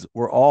implications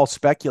we're all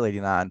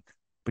speculating on,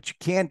 but you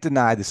can't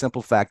deny the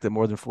simple fact that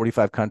more than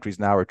 45 countries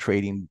now are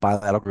trading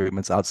bilateral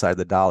agreements outside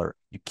the dollar.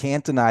 You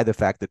can't deny the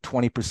fact that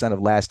 20%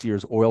 of last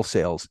year's oil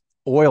sales,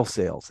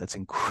 that's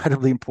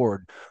incredibly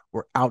important,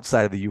 were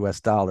outside of the US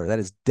dollar. That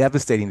is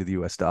devastating to the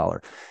US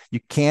dollar.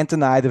 You can't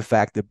deny the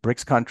fact that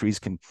BRICS countries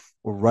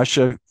or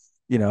Russia,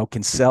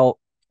 can sell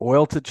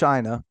oil to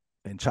China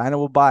and China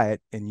will buy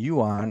it in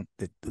yuan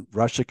that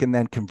Russia can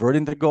then convert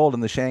into gold in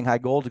the Shanghai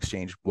Gold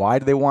Exchange. Why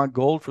do they want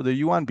gold for their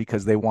yuan?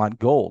 Because they want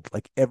gold,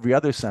 like every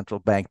other central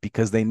bank,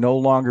 because they no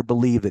longer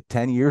believe that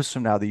 10 years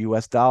from now, the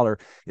US dollar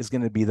is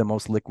going to be the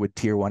most liquid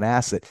tier one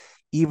asset.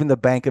 Even the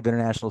Bank of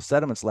International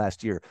Settlements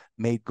last year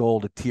made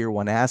gold a tier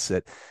one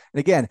asset. And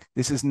again,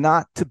 this is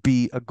not to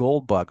be a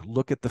gold bug.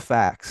 Look at the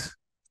facts.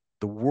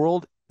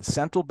 The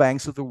central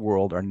banks of the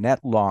world are net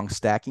long,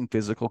 stacking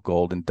physical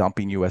gold and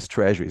dumping U.S.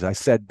 treasuries. I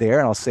said there,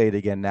 and I'll say it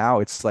again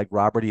now, it's like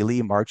Robert E.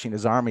 Lee marching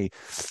his army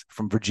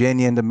from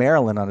Virginia into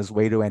Maryland on his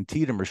way to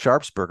Antietam or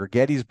Sharpsburg or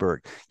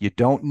Gettysburg. You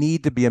don't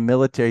need to be a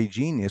military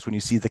genius when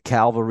you see the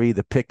cavalry,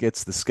 the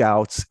pickets, the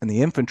scouts, and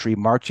the infantry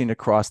marching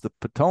across the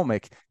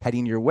Potomac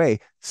heading your way.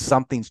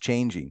 Something's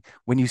changing.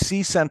 When you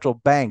see central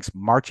banks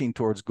marching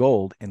towards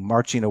gold and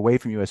marching away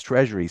from U.S.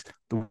 treasuries,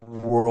 the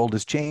world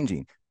is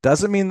changing.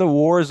 Doesn't mean the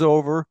war is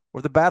over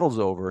or the battle's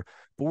over,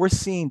 but we're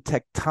seeing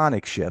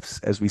tectonic shifts,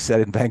 as we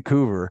said in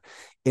Vancouver,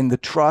 in the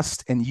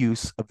trust and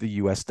use of the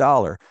US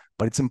dollar.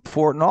 But it's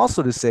important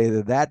also to say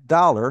that that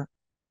dollar,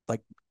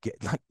 like,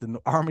 like the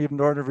Army of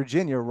Northern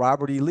Virginia,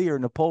 Robert E. Lee or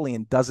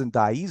Napoleon, doesn't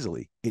die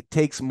easily. It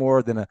takes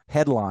more than a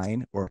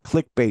headline or a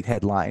clickbait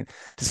headline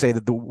to say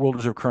that the world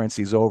reserve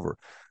currency is over.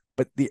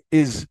 But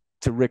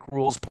to Rick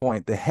Rule's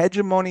point, the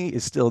hegemony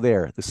is still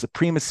there. The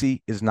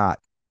supremacy is not.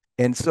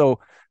 And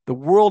so the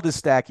world is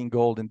stacking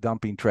gold and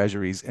dumping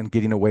treasuries and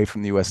getting away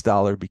from the US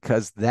dollar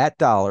because that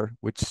dollar,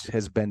 which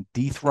has been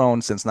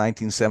dethroned since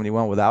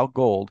 1971 without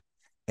gold,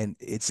 and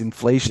its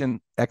inflation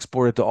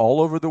exported to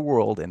all over the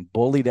world and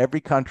bullied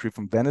every country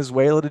from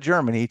Venezuela to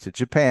Germany to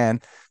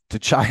Japan to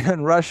China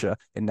and Russia,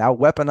 and now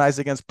weaponized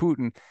against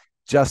Putin,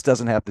 just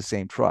doesn't have the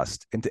same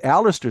trust. And to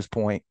Alistair's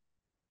point,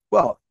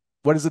 well,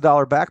 what is the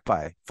dollar backed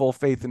by? Full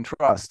faith and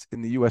trust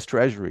in the US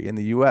Treasury in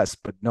the US,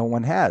 but no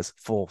one has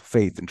full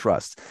faith and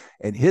trust.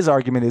 And his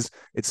argument is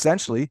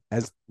essentially,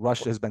 as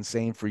Russia has been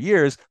saying for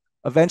years,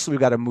 eventually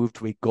we've got to move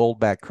to a gold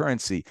backed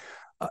currency.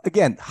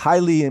 Again,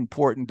 highly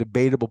important,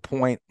 debatable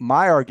point.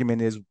 My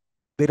argument is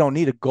they don't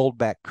need a gold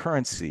backed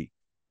currency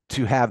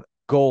to have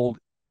gold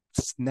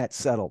net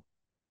settled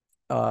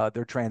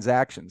their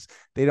transactions.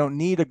 They don't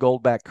need a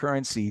gold-backed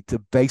currency to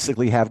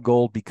basically have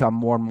gold become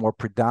more and more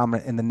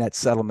predominant in the net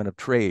settlement of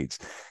trades.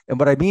 And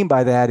what I mean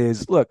by that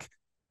is, look,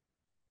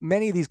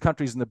 many of these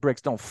countries in the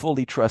BRICS don't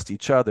fully trust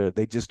each other.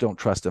 They just don't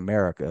trust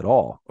America at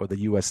all, or the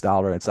US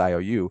dollar and its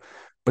IOU,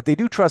 but they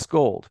do trust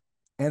gold.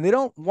 And they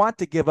don't want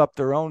to give up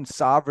their own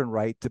sovereign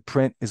right to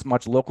print as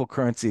much local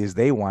currency as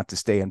they want to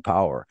stay in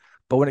power.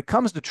 But when it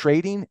comes to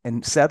trading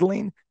and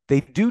settling,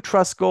 they do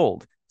trust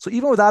gold. So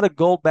even without a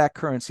gold-backed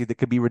currency that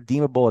could be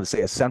redeemable at,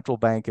 say, a central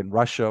bank in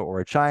Russia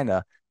or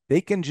China,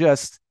 they can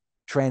just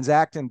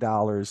transact in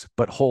dollars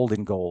but hold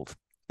in gold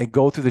and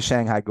go through the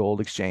Shanghai Gold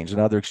Exchange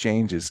and other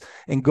exchanges.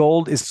 And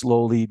gold is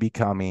slowly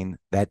becoming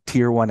that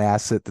tier one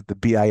asset that the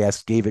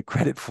BIS gave it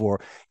credit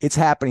for. It's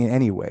happening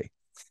anyway.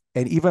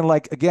 And even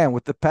like, again,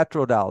 with the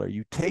petrodollar,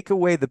 you take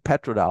away the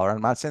petrodollar.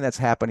 I'm not saying that's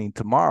happening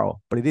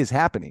tomorrow, but it is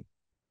happening.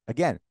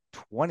 Again,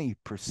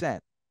 20%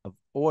 of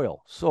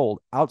oil sold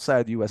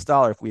outside the US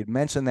dollar. If we had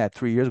mentioned that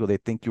 3 years ago,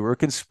 they'd think you were a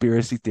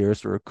conspiracy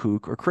theorist or a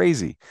kook or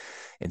crazy.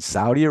 And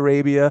Saudi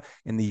Arabia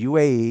and the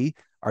UAE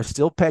are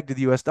still pegged to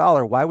the US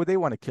dollar. Why would they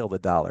want to kill the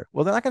dollar?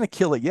 Well, they're not going to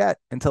kill it yet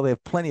until they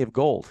have plenty of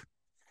gold.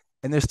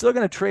 And they're still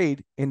going to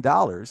trade in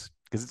dollars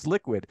because it's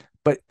liquid.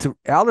 But to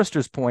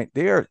Alistair's point,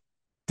 they are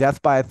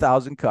death by a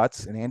thousand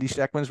cuts. And Andy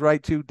Scheckman's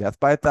right too, death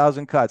by a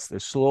thousand cuts. They're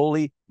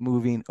slowly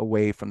moving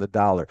away from the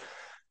dollar.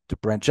 To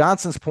Brent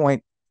Johnson's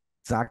point,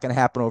 it's not going to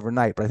happen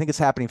overnight, but I think it's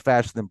happening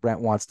faster than Brent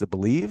wants to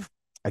believe.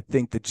 I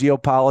think the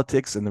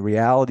geopolitics and the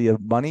reality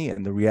of money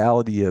and the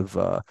reality of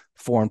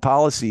foreign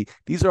policy,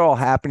 these are all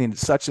happening at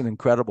such an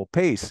incredible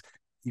pace.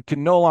 You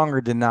can no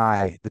longer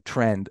deny the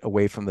trend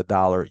away from the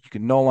dollar. You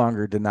can no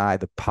longer deny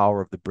the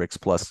power of the BRICS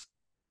plus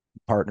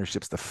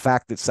partnerships. The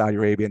fact that Saudi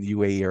Arabia and the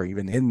UAE are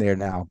even in there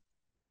now,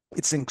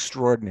 it's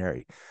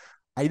extraordinary.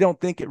 I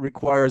don't think it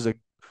requires a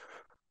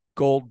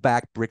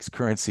gold-backed BRICS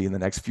currency in the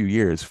next few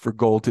years for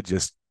gold to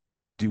just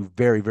do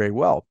very, very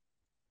well.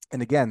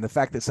 And again, the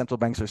fact that central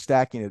banks are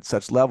stacking at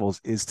such levels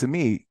is, to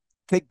me,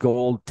 take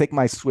gold, take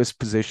my Swiss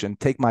position,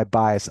 take my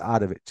bias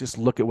out of it. Just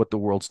look at what the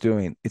world's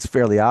doing. It's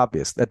fairly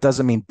obvious. That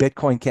doesn't mean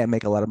Bitcoin can't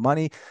make a lot of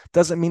money.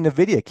 Doesn't mean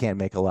Nvidia can't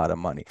make a lot of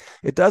money.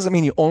 It doesn't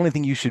mean the only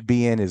thing you should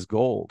be in is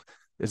gold.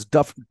 There's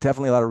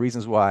definitely a lot of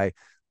reasons why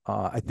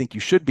I think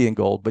you should be in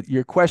gold. But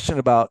your question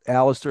about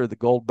Alistair, the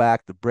gold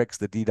back, the BRICS,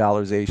 the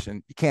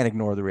de-dollarization, you can't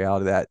ignore the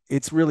reality of that.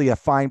 It's really a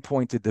fine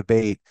point to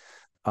debate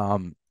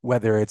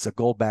whether it's a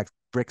gold-backed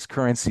BRICS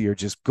currency or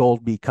just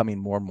gold becoming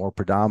more and more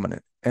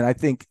predominant. And I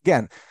think,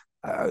 again,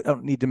 I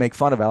don't need to make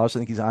fun of Alice. I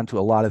think he's onto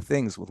a lot of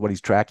things with what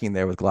he's tracking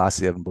there with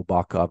Glassiev and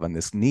Bubakov on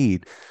this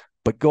need.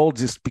 But gold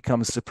just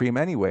becomes supreme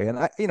anyway. And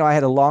I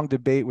had a long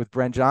debate with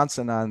Brent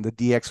Johnson on the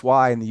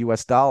DXY and the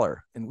US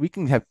dollar. And we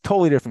can have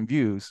totally different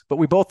views, but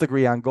we both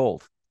agree on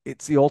gold.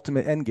 It's the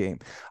ultimate end game.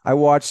 I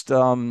watched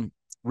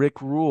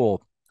Rick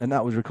Rule, and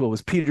that was really cool. It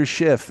was Peter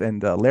Schiff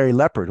and Larry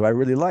Lepard, who I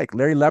really like.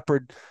 Larry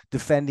Lepard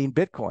defending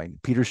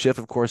Bitcoin. Peter Schiff,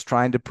 of course,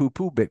 trying to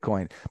poo-poo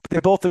Bitcoin. But they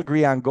both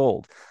agree on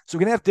gold. So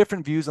we can have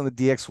different views on the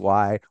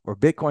DXY or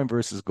Bitcoin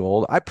versus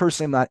gold. I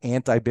personally am not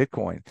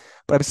anti-Bitcoin,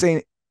 but I'm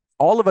saying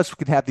all of us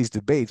can have these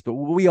debates, but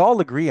what we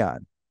all agree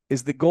on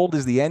is that gold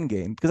is the end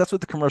game, because that's what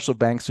the commercial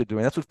banks are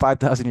doing. That's what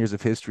 5,000 years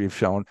of history have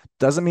shown.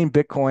 Doesn't mean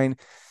Bitcoin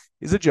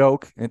is a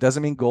joke, and it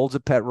doesn't mean gold's a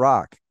pet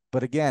rock.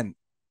 But again,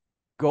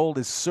 gold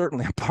is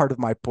certainly a part of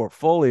my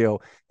portfolio.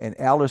 And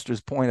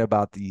Alistair's point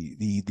about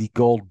the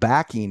gold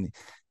backing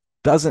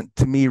doesn't,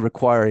 to me,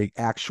 require an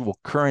actual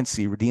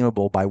currency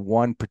redeemable by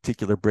one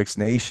particular BRICS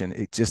nation.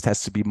 It just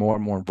has to be more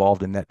and more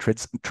involved in net trade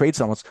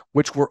settlements,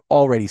 which we're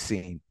already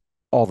seeing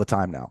all the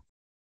time now.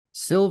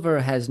 Silver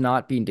has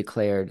not been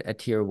declared a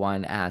tier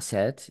one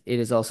asset. It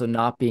is also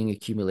not being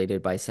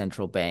accumulated by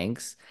central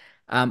banks.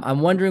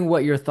 I'm wondering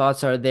what your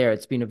thoughts are there.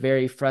 It's been a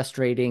very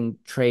frustrating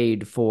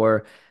trade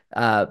for,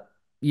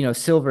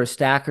 silver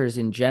stackers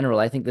in general.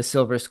 I think the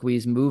silver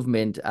squeeze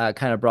movement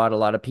kind of brought a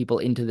lot of people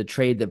into the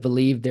trade that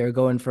believed they were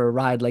going for a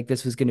ride like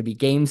this was going to be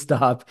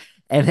GameStop,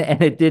 and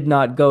it did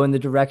not go in the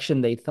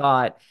direction they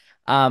thought.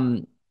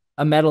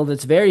 A metal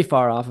that's very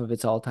far off of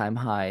its all-time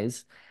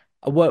highs.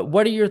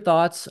 What are your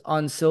thoughts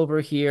on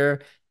silver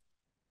here?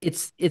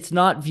 It's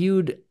not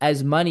viewed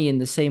as money in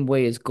the same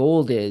way as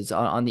gold is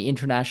on the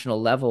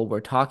international level we're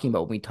talking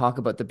about when we talk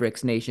about the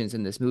BRICS nations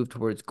and this move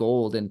towards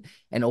gold and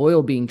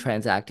oil being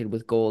transacted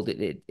with gold,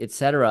 et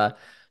cetera.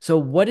 So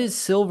what is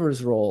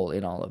silver's role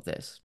in all of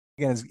this?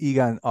 Again, as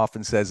Egon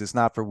often says, it's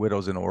not for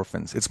widows and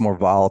orphans. It's more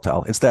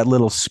volatile. It's that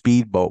little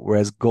speedboat,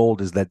 whereas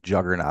gold is that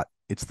juggernaut.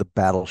 It's the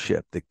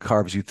battleship that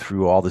carves you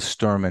through all the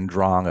Sturm and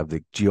Drang of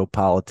the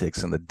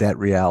geopolitics and the debt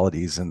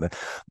realities and the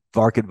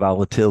market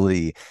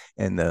volatility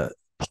and the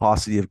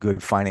paucity of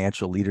good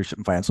financial leadership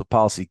and financial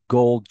policy.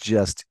 Gold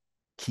just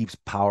keeps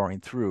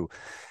powering through.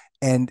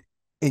 And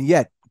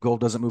yet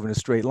gold doesn't move in a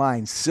straight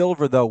line.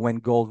 Silver, though, when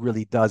gold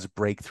really does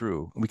break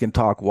through, we can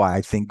talk why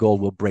I think gold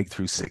will break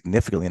through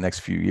significantly in the next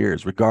few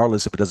years,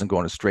 regardless if it doesn't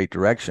go in a straight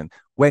direction.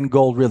 When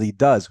gold really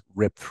does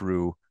rip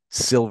through,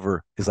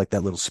 silver is like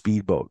that little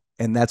speedboat.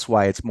 And that's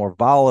why it's more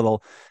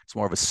volatile. It's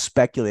more of a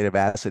speculative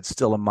asset,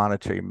 still a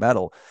monetary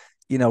metal.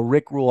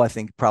 Rick Rule, I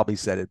think, probably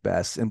said it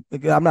best. And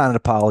I'm not an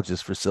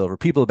apologist for silver.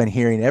 People have been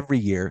hearing every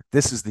year,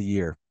 this is the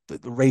year. The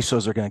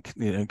ratios are going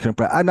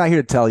to, I'm not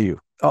here to tell you,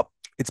 oh,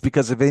 it's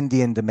because of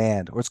Indian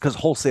demand, or it's because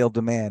wholesale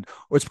demand,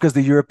 or it's because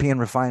the European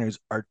refineries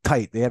are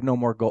tight. They have no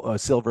more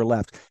silver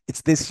left.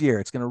 It's this year.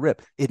 It's going to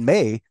rip. It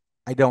may.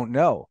 I don't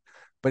know.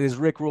 But as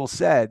Rick Rule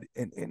said,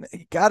 and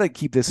you got to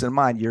keep this in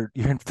mind, your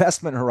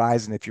investment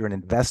horizon, if you're an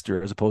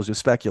investor as opposed to a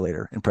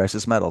speculator in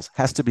precious metals,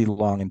 has to be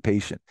long and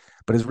patient.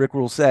 But as Rick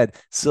Rule said,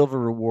 silver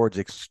rewards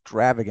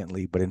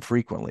extravagantly but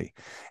infrequently.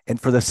 And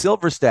for the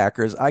silver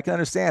stackers, I can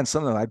understand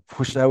some of them. I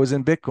wish I was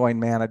in Bitcoin,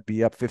 man. I'd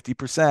be up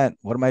 50%.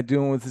 What am I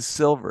doing with this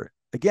silver?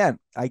 Again,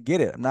 I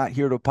get it. I'm not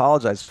here to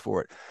apologize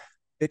for it.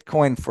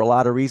 Bitcoin, for a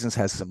lot of reasons,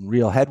 has some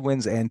real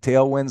headwinds and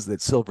tailwinds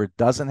that silver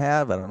doesn't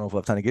have. I don't know if I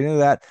have time to get into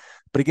that.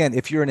 But again,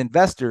 if you're an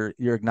investor,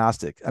 you're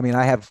agnostic. I mean,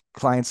 I have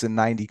clients in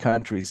 90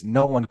 countries.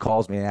 No one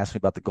calls me and asks me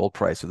about the gold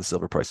price or the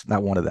silver price.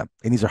 Not one of them.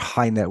 And these are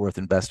high net worth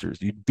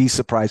investors. You'd be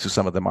surprised who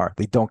some of them are.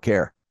 They don't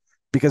care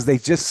because they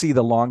just see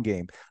the long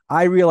game.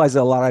 I realize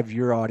that a lot of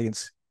your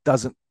audience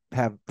doesn't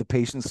have the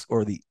patience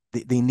or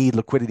they need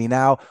liquidity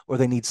now, or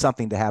they need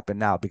something to happen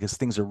now because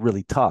things are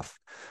really tough.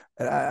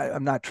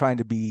 I'm not trying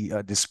to be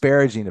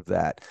disparaging of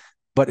that,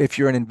 but if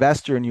you're an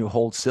investor and you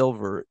hold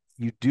silver,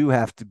 you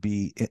have to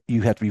be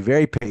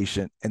very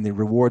patient, and the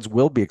rewards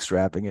will be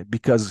extravagant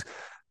because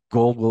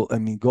gold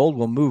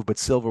will move, but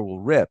silver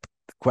will rip.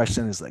 The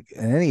question is, like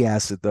in any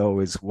asset though,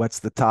 is what's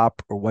the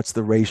top or what's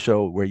the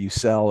ratio where you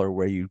sell or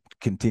where you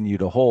continue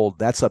to hold.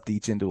 That's up to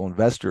each individual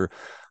investor.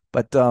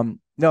 But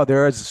no,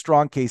 there is a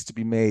strong case to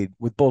be made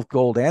with both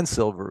gold and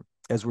silver,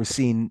 as we're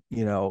seeing,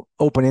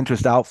 open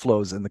interest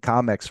outflows in the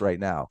COMEX right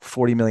now.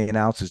 40 million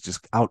ounces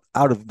just out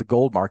of the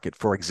gold market,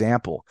 for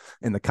example,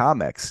 in the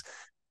COMEX.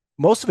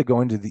 Most of it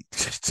going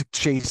to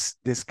chase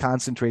this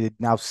concentrated,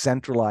 now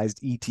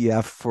centralized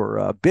ETF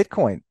for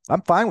Bitcoin.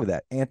 I'm fine with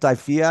that.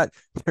 Anti-fiat,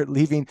 they're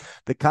leaving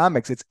the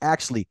COMEX. It's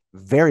actually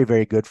very,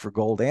 very good for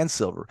gold and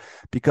silver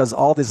because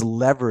all this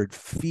levered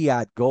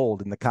fiat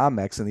gold in the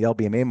COMEX and the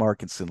LBMA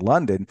markets in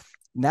London,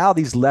 now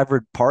these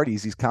levered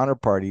parties, these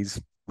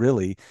counterparties,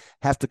 really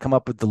have to come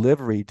up with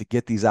delivery to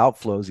get these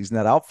outflows, these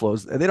net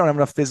outflows. They don't have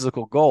enough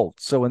physical gold.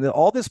 So when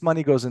all this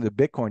money goes into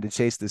Bitcoin to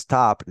chase this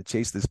top, to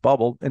chase this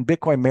bubble, and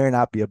Bitcoin may or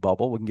not be a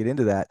bubble, we can get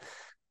into that.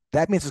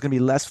 That means there's going to be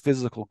less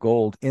physical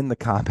gold in the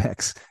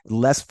COMEX,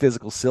 less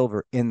physical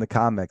silver in the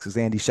COMEX. As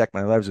Andy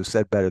Scheckman and others have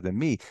said better than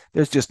me,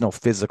 there's just no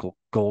physical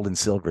gold and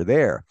silver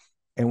there.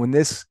 And when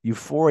this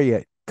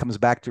euphoria comes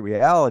back to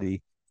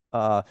reality,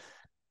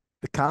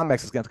 the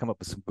COMEX is going to come up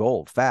with some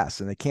gold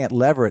fast, and they can't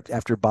lever it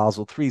after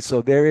Basel III.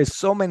 So there is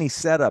so many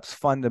setups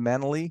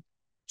fundamentally,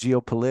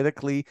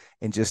 geopolitically,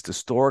 and just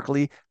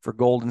historically for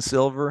gold and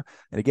silver.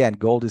 And again,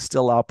 gold has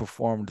still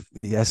outperformed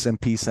the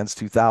S&P since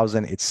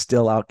 2000. It's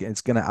still out.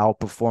 It's going to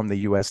outperform the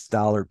U.S.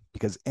 dollar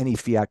because any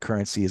fiat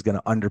currency is going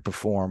to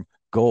underperform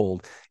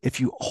gold if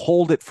you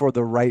hold it for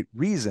the right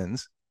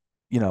reasons.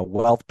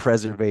 Wealth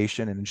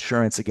preservation and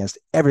insurance against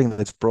everything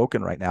that's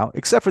broken right now,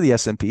 except for the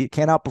S&P. It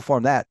can't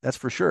outperform that. That's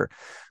for sure.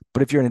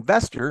 But if you're an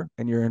investor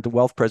and you're into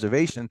wealth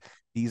preservation,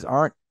 these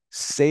aren't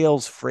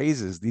sales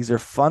phrases. These are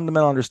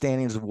fundamental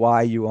understandings of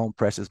why you own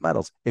precious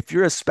metals. If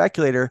you're a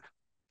speculator,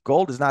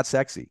 gold is not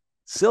sexy.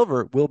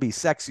 Silver will be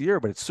sexier,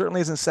 but it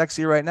certainly isn't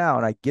sexy right now.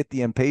 And I get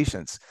the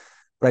impatience.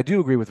 But I do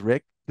agree with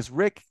Rick, because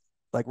Rick,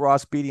 like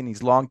Ross Beatty and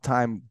these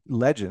longtime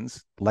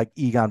legends like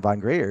Egon von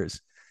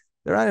Greyer's,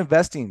 they're not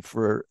investing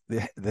for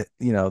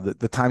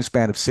the time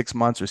span of 6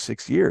 months or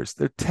 6 years.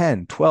 They're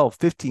 10, 12,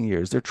 15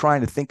 years. They're trying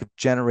to think of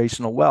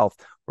generational wealth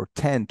or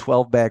 10,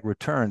 12 bag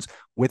returns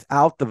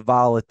without the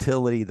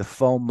volatility, the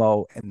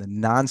FOMO, and the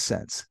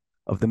nonsense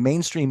of the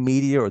mainstream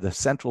media or the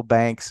central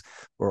banks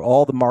or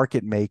all the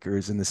market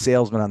makers and the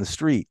salesmen on the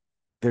street.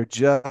 They're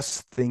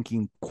just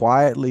thinking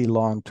quietly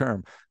long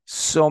term.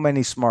 So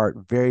many smart,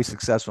 very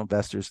successful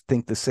investors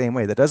think the same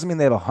way. That doesn't mean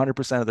they have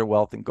 100% of their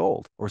wealth in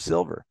gold or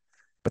silver,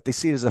 but they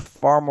see it as a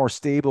far more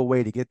stable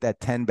way to get that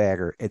 10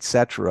 bagger, et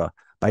cetera,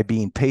 by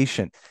being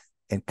patient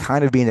and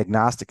kind of being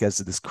agnostic as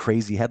to this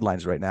crazy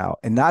headlines right now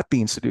and not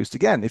being seduced.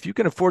 Again, if you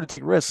can afford to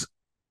take risks,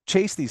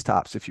 chase these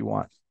tops if you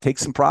want. Take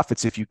some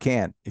profits if you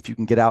can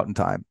get out in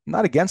time. I'm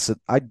not against it.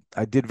 I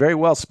did very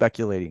well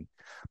speculating,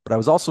 but I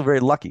was also very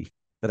lucky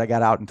that I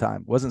got out in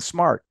time. Wasn't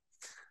smart.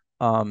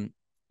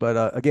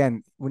 But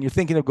again, when you're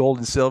thinking of gold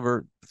and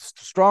silver,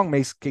 strong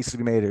case to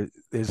be made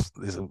is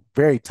a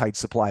very tight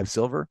supply of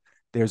silver.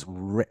 There's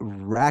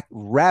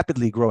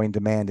rapidly growing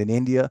demand in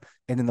India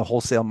and in the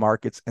wholesale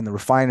markets, and the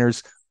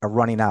refiners are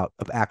running out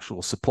of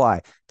actual supply.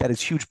 That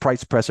is huge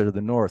price pressure to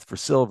the north for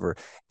silver.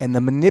 And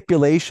the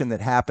manipulation that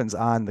happens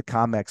on the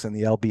COMEX and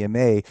the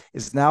LBMA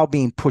is now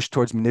being pushed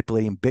towards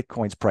manipulating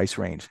Bitcoin's price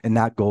range and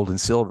not gold and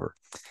silver.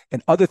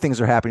 And other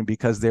things are happening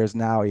because there's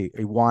now a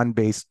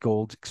yuan-based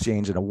gold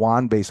exchange and a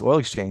yuan-based oil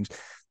exchange,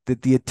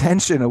 that the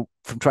attention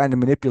from trying to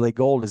manipulate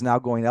gold is now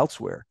going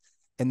elsewhere.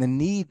 And the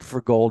need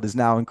for gold is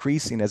now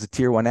increasing as a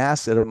tier one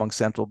asset among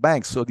central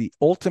banks. So the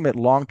ultimate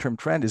long-term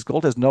trend is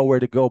gold has nowhere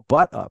to go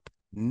but up,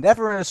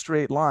 never in a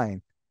straight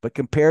line. But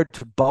compared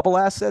to bubble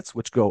assets,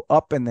 which go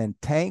up and then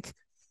tank,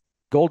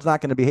 gold's not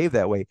going to behave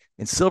that way.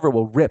 And silver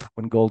will rip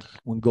when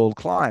gold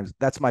climbs.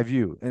 That's my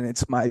view. And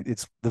it's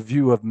the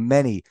view of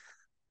many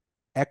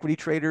equity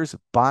traders,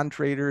 bond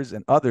traders,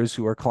 and others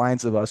who are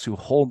clients of us who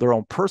hold their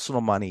own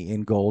personal money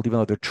in gold, even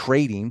though they're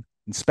trading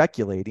and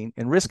speculating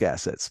in risk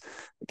assets.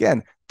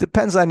 Again,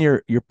 depends on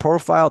your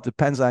profile. It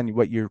depends on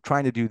what you're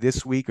trying to do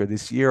this week or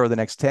this year or the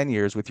next 10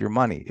 years with your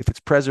money. If it's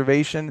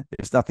preservation,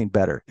 there's nothing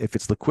better. If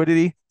it's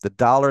liquidity, the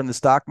dollar in the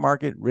stock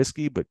market,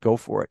 risky, but go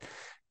for it.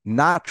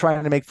 Not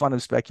trying to make fun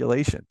of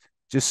speculation.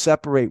 Just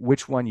separate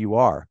which one you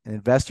are, an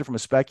investor from a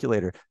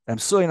speculator. And I'm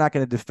certainly not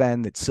going to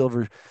defend that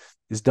silver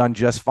is done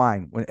just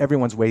fine when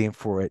everyone's waiting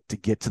for it to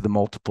get to the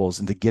multiples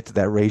and to get to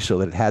that ratio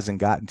that it hasn't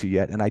gotten to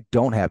yet. And I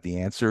don't have the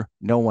answer.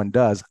 No one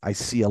does. I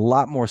see a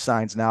lot more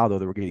signs now, though,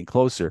 that we're getting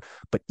closer.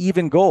 But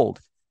even gold,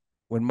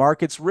 when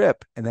markets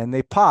rip and then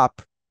they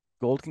pop,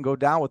 gold can go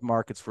down with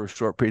markets for a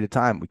short period of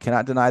time. We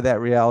cannot deny that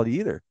reality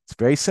either. It's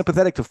very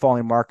sympathetic to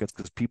falling markets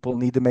because people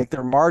need to make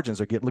their margins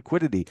or get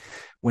liquidity.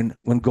 When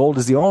gold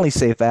is the only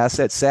safe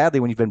asset, sadly,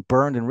 when you've been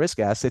burned in risk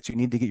assets, you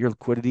need to get your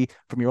liquidity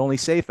from your only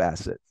safe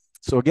asset.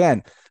 So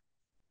again,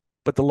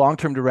 but the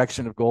long-term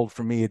direction of gold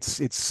for me,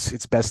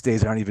 its best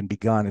days aren't even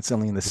begun. It's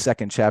only in the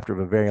second chapter of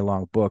a very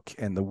long book,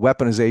 and the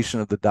weaponization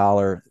of the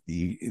dollar,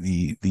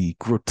 the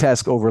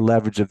grotesque over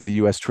leverage of the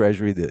U.S.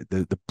 Treasury,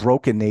 the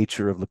broken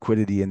nature of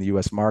liquidity in the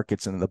U.S.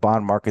 markets and in the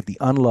bond market, the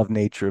unloved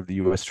nature of the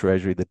U.S.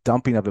 Treasury, the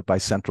dumping of it by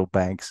central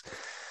banks.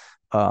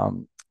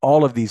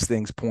 All of these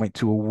things point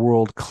to a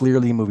world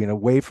clearly moving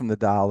away from the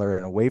dollar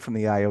and away from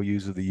the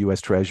IOUs of the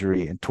U.S.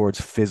 Treasury and towards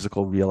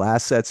physical real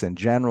assets in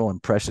general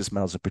and precious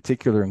metals in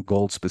particular and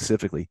gold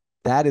specifically.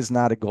 That is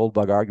not a gold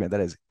bug argument.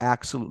 That is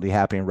absolutely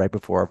happening right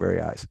before our very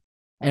eyes.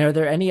 And are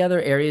there any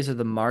other areas of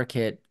the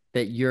market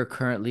that you're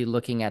currently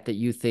looking at that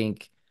you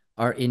think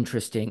are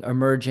interesting?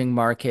 Emerging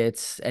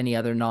markets, any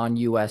other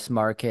non-US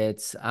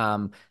markets,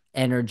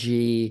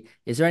 energy?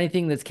 Is there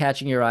anything that's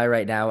catching your eye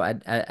right now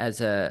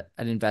as an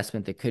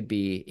investment that could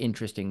be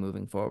interesting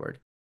moving forward?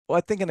 Well,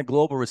 I think in a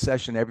global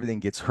recession, everything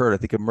gets hurt. I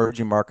think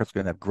emerging markets are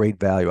going to have great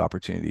value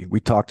opportunity. We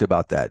talked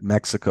about that.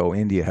 Mexico,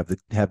 India have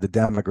the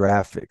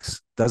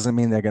demographics. Doesn't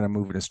mean they're going to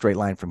move in a straight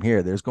line from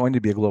here. There's going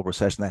to be a global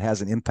recession that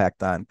has an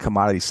impact on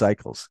commodity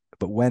cycles.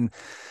 But when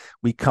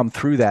we come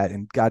through that,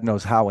 and God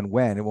knows how and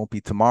when, it won't be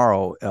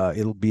tomorrow.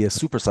 It'll be a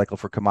super cycle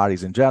for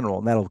commodities in general,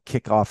 and that'll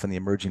kick off in the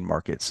emerging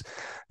markets.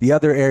 The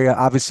other area,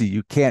 obviously,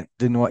 you can't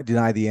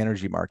deny the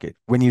energy market.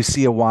 When you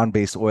see a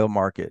yuan-based oil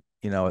market,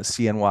 a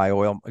CNY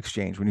oil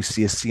exchange, when you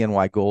see a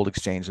CNY gold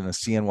exchange and a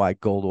CNY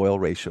gold oil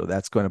ratio,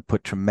 that's going to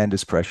put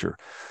tremendous pressure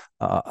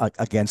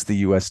against the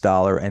US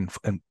dollar and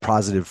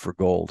positive for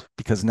gold,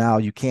 because now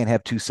you can't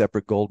have two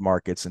separate gold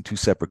markets and two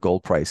separate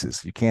gold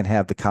prices. You can't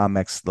have the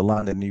COMEX, the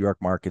London, New York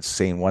markets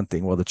saying one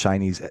thing while the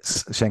Chinese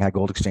Shanghai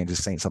Gold Exchange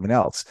is saying something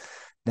else.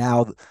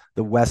 Now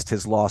the West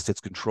has lost its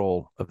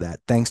control of that.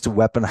 Thanks to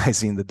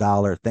weaponizing the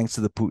dollar, thanks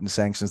to the Putin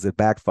sanctions that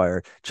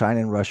backfire, China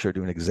and Russia are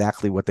doing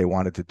exactly what they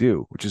wanted to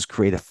do, which is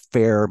create a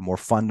fair, more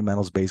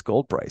fundamentals-based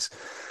gold price.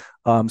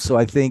 So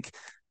I think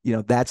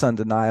that's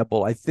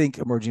undeniable. I think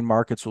emerging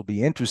markets will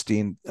be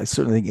interesting. I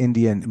certainly think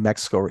India and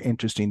Mexico are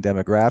interesting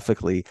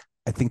demographically.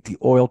 I think the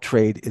oil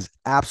trade is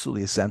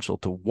absolutely essential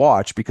to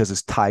watch because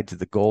it's tied to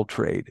the gold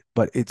trade,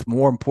 but it's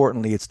more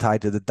importantly, it's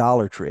tied to the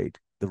dollar trade,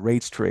 the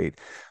rates trade.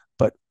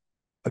 But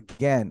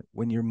again,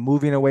 when you're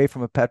moving away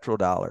from a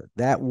petrodollar,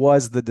 that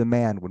was the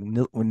demand.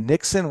 When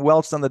Nixon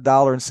welched on the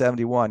dollar in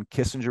 71,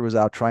 Kissinger was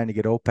out trying to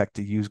get OPEC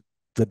to use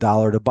the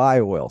dollar to buy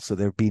oil. So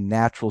there'd be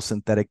natural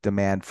synthetic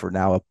demand for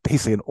now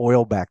basically an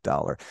oil-backed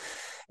dollar.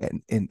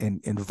 And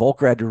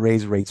Volcker had to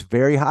raise rates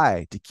very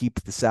high to keep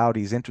the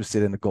Saudis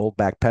interested in a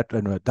dollar-backed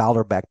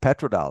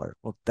petrodollar.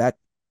 Well, that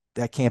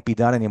can't be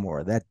done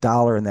anymore. That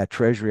dollar and that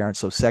treasury aren't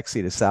so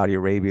sexy to Saudi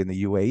Arabia and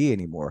the UAE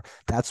anymore.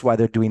 That's why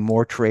they're doing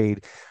more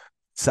trade.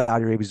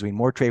 Saudi Arabia is doing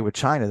more trade with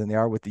China than they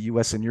are with the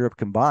US and Europe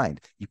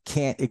combined. You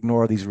can't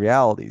ignore these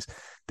realities.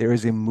 There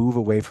is a move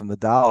away from the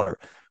dollar.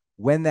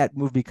 When that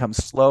move becomes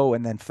slow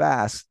and then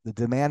fast, the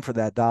demand for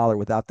that dollar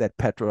without that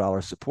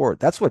petrodollar support,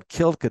 that's what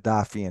killed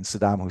Gaddafi and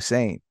Saddam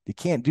Hussein. You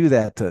can't do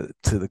that to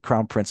the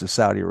Crown Prince of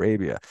Saudi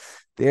Arabia.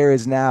 There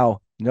is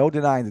now no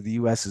denying that the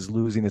U.S. is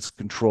losing its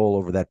control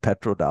over that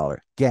petrodollar.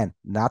 Again,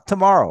 not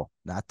tomorrow,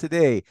 not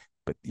today,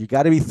 but you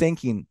got to be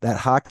thinking that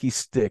hockey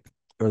stick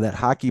or that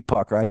hockey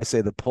puck, or I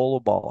say the polo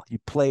ball, you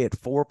play it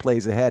 4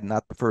 plays ahead,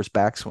 not the first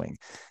backswing.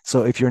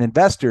 So if you're an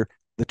investor,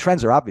 the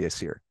trends are obvious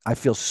here. I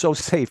feel so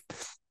safe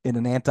in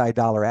an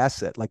anti-dollar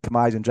asset like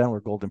commodities in general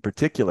or gold in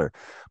particular.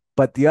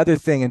 But the other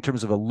thing in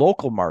terms of a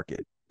local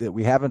market that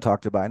we haven't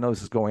talked about, I know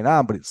this is going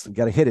on, but we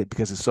got to hit it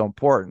because it's so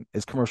important,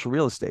 is commercial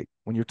real estate.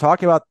 When you're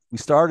talking about, we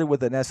started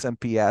with an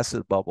S&P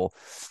asset bubble.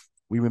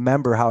 We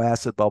remember how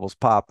asset bubbles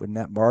pop when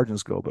net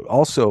margins go, but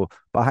also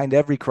behind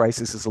every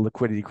crisis is a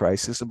liquidity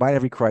crisis, and behind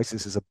every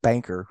crisis is a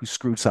banker who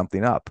screwed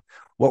something up.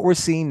 What we're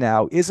seeing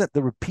now isn't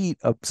the repeat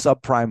of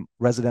subprime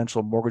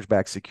residential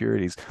mortgage-backed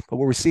securities, but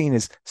what we're seeing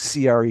is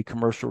CRE,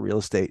 commercial real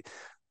estate,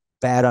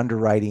 bad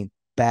underwriting,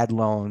 bad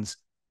loans,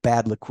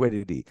 bad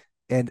liquidity.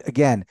 And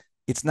again,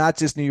 it's not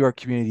just New York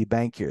Community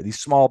Bank here. These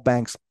small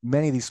banks,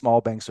 many of these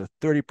small banks are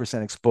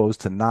 30%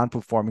 exposed to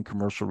non-performing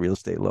commercial real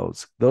estate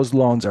loans. Those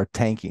loans are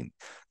tanking.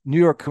 New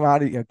York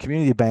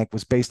Community Bank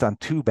was based on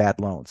 2 bad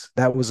loans.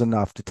 That was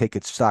enough to take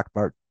its stock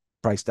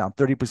price down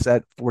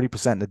 30%,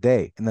 40% in a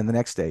day. And then the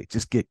next day,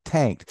 just get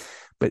tanked.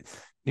 But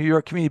New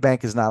York Community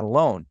Bank is not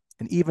alone.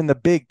 And even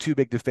the too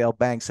big to fail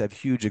banks have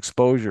huge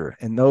exposure.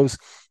 And those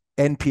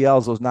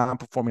NPLs, those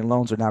non-performing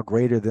loans, are now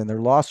greater than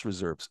their loss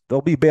reserves.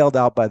 They'll be bailed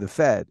out by the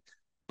Fed.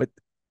 But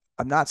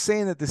I'm not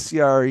saying that the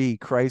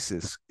CRE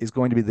crisis is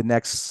going to be the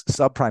next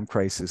subprime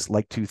crisis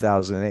like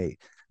 2008.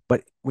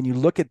 But when you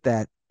look at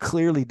that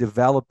clearly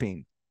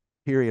developing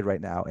period right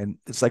now. And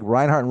it's like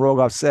Reinhardt and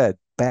Rogoff said,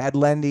 bad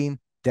lending,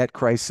 debt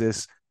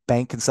crisis,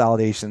 bank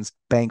consolidations,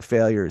 bank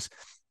failures.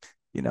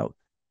 You know,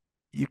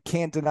 you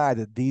can't deny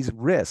that these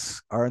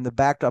risks are in the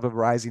backdrop of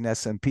rising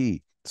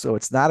S&P. So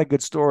it's not a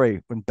good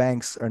story when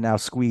banks are now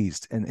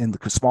squeezed and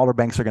the smaller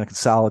banks are going to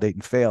consolidate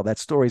and fail. That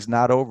story is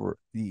not over.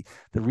 The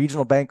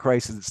regional bank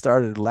crisis that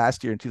started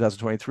last year in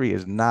 2023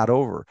 is not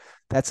over.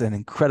 That's an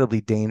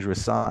incredibly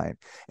dangerous sign.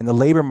 And the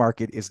labor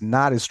market is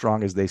not as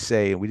strong as they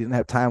say. And we didn't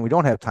have time. We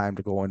don't have time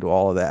to go into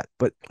all of that.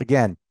 But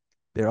again,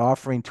 they're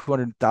offering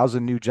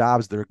 200,000 new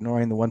jobs. They're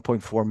ignoring the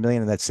 1.4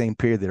 million in that same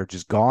period that are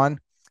just gone.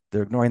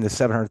 They're ignoring the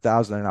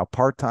 700,000 that are now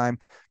part time.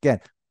 Again,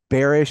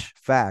 bearish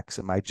facts.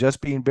 Am I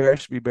just being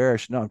bearish to be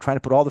bearish? No, I'm trying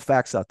to put all the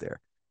facts out there.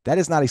 That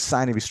is not a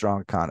sign of a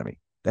strong economy.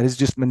 That is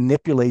just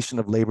manipulation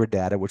of labor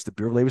data, which the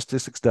Bureau of Labor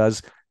Statistics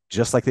does,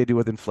 just like they do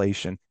with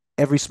inflation.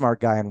 Every smart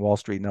guy on Wall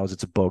Street knows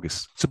it's a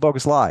bogus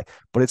lie,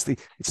 but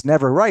it's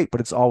never right, but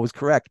it's always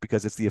correct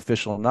because it's the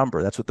official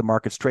number. That's what the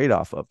markets trade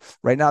off of.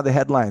 Right now, the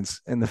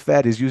headlines and the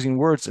Fed is using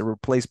words to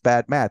replace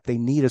bad math. They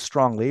need a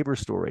strong labor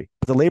story,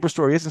 but the labor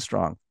story isn't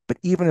strong. But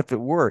even if it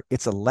were,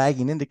 it's a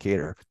lagging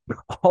indicator.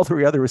 All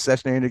the other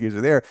recessionary indicators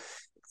are there,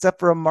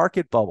 except for a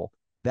market bubble.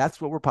 That's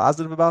what we're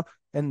positive about.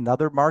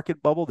 Another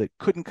market bubble that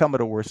couldn't come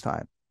at a worse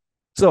time.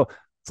 So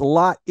it's a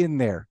lot in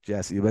there,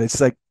 Jesse, but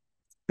it's like,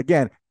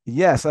 again,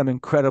 yes, I'm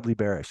incredibly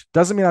bearish.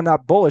 Doesn't mean I'm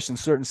not bullish in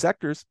certain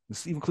sectors,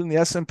 including the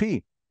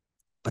S&P.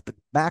 But the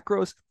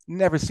macros,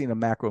 never seen a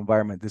macro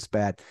environment this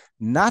bad,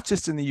 not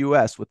just in the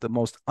US with the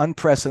most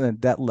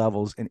unprecedented debt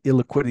levels and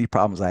illiquidity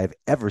problems I have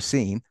ever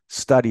seen,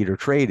 studied, or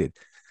traded,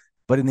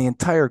 but in the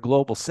entire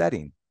global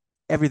setting.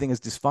 Everything is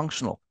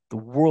dysfunctional. The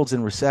world's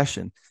in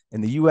recession,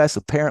 and the US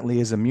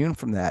apparently is immune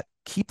from that.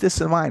 Keep this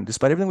in mind,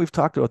 despite everything we've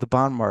talked about the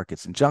bond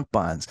markets and junk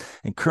bonds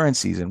and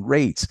currencies and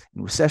rates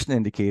and recession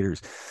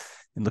indicators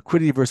and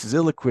liquidity versus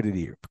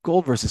illiquidity, or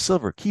gold versus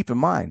silver. Keep in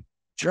mind,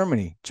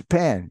 Germany,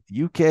 Japan,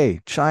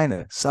 UK,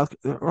 China, South,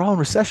 they're all in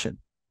recession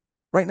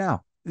right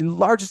now. The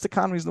largest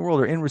economies in the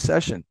world are in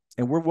recession.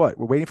 And we're what?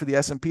 We're waiting for the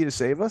S&P to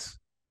save us?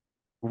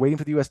 We're waiting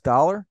for the US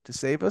dollar to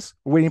save us?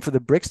 We're waiting for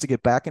the BRICS to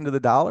get back into the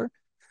dollar?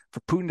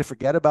 For Putin to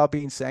forget about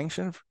being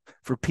sanctioned?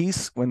 For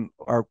peace when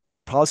our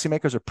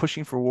policymakers are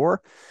pushing for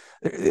war?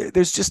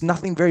 There's just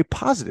nothing very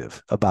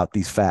positive about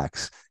these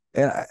facts.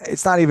 And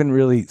it's not even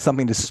really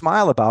something to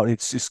smile about.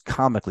 It's just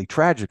comically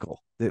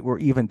tragical that we're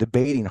even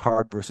debating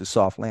hard versus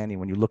soft landing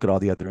when you look at all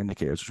the other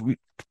indicators, which we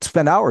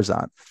spend hours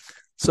on.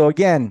 So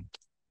again,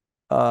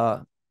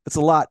 it's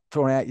a lot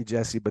thrown at you,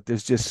 Jesse, but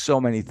there's just so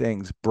many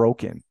things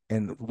broken.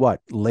 And what?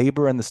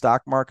 Labor and the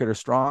stock market are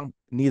strong?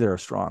 Neither are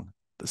strong.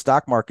 The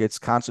stock market's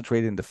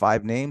concentrated into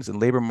 5 names, and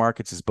labor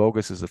markets as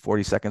bogus as the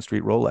 42nd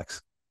Street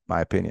Rolex,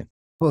 my opinion.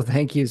 Well,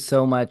 thank you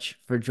so much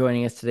for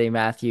joining us today,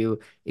 Matthew.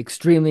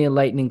 Extremely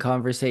enlightening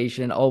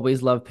conversation.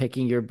 Always love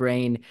picking your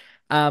brain.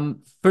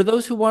 For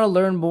those who want to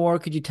learn more,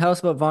 could you tell us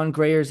about Von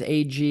Greyer's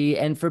AG?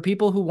 And for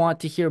people who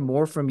want to hear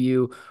more from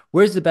you,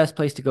 where's the best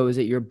place to go? Is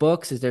it your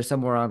books? Is there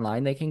somewhere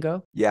online they can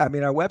go? Yeah, I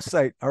mean, our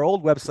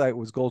old website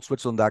was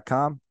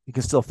goldswitzerland.com. You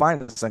can still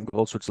find us on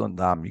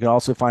goldswitzerland.com. You can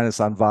also find us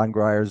on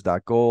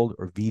vongreyers.gold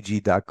or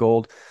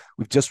vg.gold.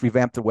 We've just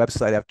revamped the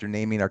website after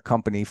naming our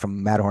company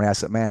from Matterhorn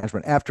Asset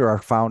Management after our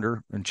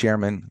founder and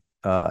chairman,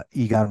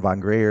 Egon von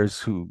Greyers,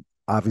 who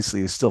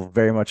obviously is still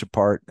very much a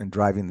part in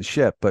driving the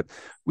ship. But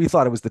we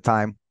thought it was the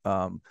time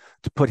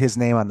to put his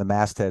name on the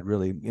masthead,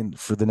 really,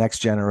 for the next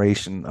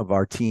generation of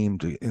our team,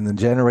 in the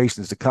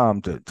generations to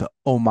come, to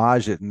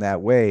homage it in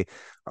that way.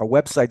 Our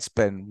website's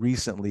been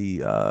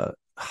recently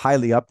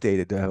highly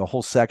updated to have a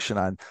whole section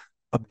on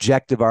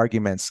objective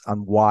arguments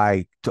on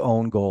why to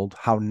own gold,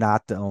 how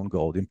not to own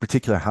gold, in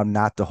particular, how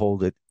not to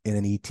hold it in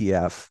an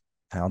ETF,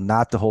 how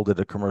not to hold it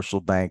at a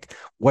commercial bank,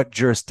 what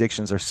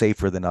jurisdictions are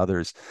safer than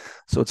others.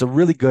 So it's a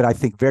really good, I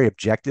think, very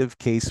objective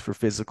case for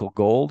physical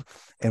gold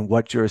and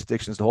what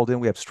jurisdictions to hold in.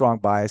 We have strong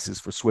biases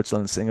for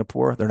Switzerland and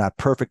Singapore. They're not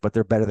perfect, but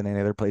they're better than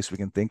any other place we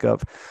can think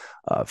of.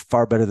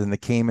 Far better than the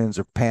Caymans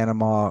or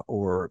Panama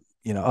or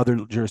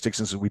other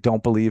jurisdictions that we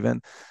don't believe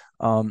in.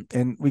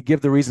 And we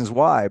give the reasons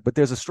why, but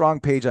there's a strong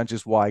page on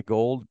just why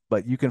gold.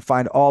 But you can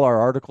find all our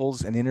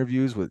articles and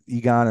interviews with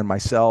Egon and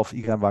myself,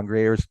 Egon von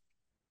Greyers,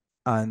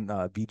 on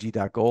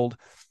vg.gold.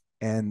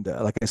 And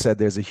like I said,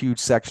 there's a huge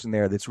section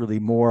there that's really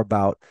more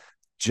about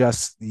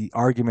just the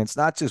arguments,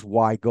 not just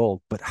why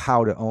gold, but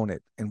how to own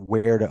it and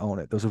where to own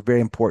it. Those are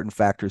very important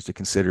factors to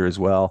consider as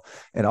well.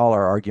 And all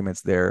our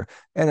arguments there.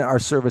 And our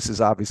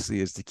services, obviously,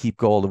 is to keep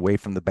gold away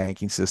from the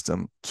banking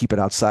system, keep it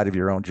outside of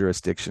your own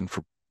jurisdiction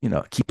for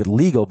keep it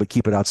legal, but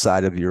keep it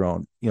outside of your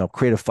own,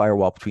 create a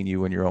firewall between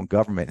you and your own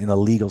government in a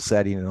legal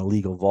setting, in a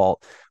legal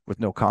vault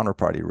with no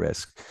counterparty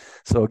risk.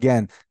 So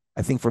again,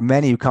 I think for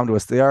many who come to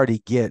us, they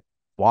already get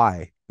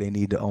why they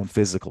need to own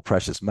physical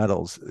precious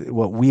metals.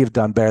 What we have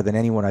done better than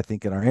anyone, I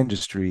think, in our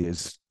industry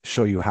is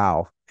show you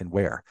how and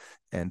where.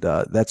 And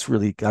that's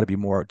really got to be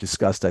more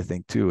discussed, I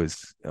think, too,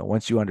 is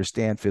once you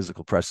understand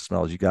physical precious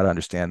metals, you got to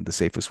understand the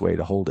safest way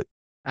to hold it.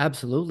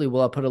 Absolutely.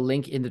 Well, I'll put a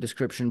link in the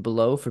description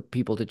below for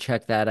people to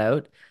check that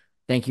out.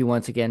 Thank you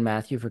once again,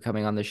 Matthew, for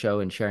coming on the show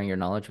and sharing your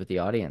knowledge with the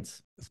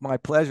audience. It's my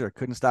pleasure.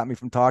 Couldn't stop me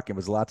from talking. It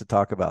was a lot to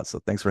talk about. So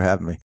thanks for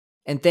having me.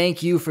 And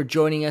thank you for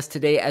joining us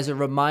today. As a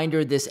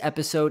reminder, this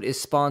episode is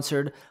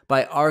sponsored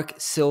by ARC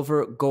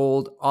Silver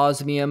Gold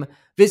Osmium.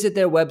 Visit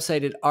their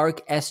website at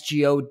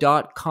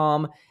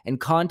arcsgo.com and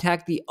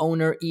contact the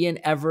owner, Ian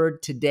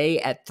Everard, today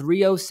at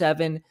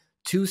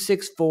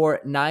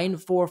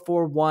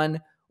 307-264-9441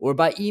 or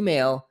by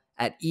email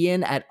at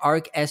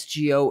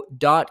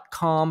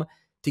ian@arcsgo.com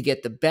to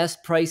get the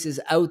best prices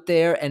out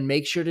there, and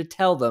make sure to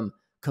tell them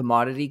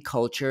Commodity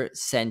Culture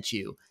sent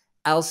you.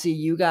 I'll see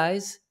you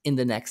guys in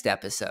the next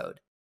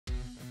episode.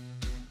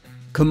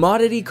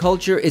 Commodity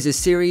Culture is a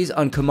series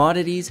on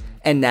commodities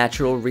and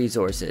natural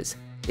resources.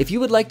 If you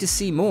would like to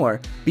see more,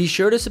 be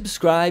sure to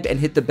subscribe and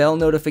hit the bell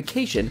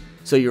notification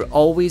so you're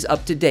always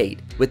up to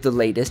date with the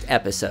latest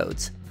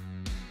episodes.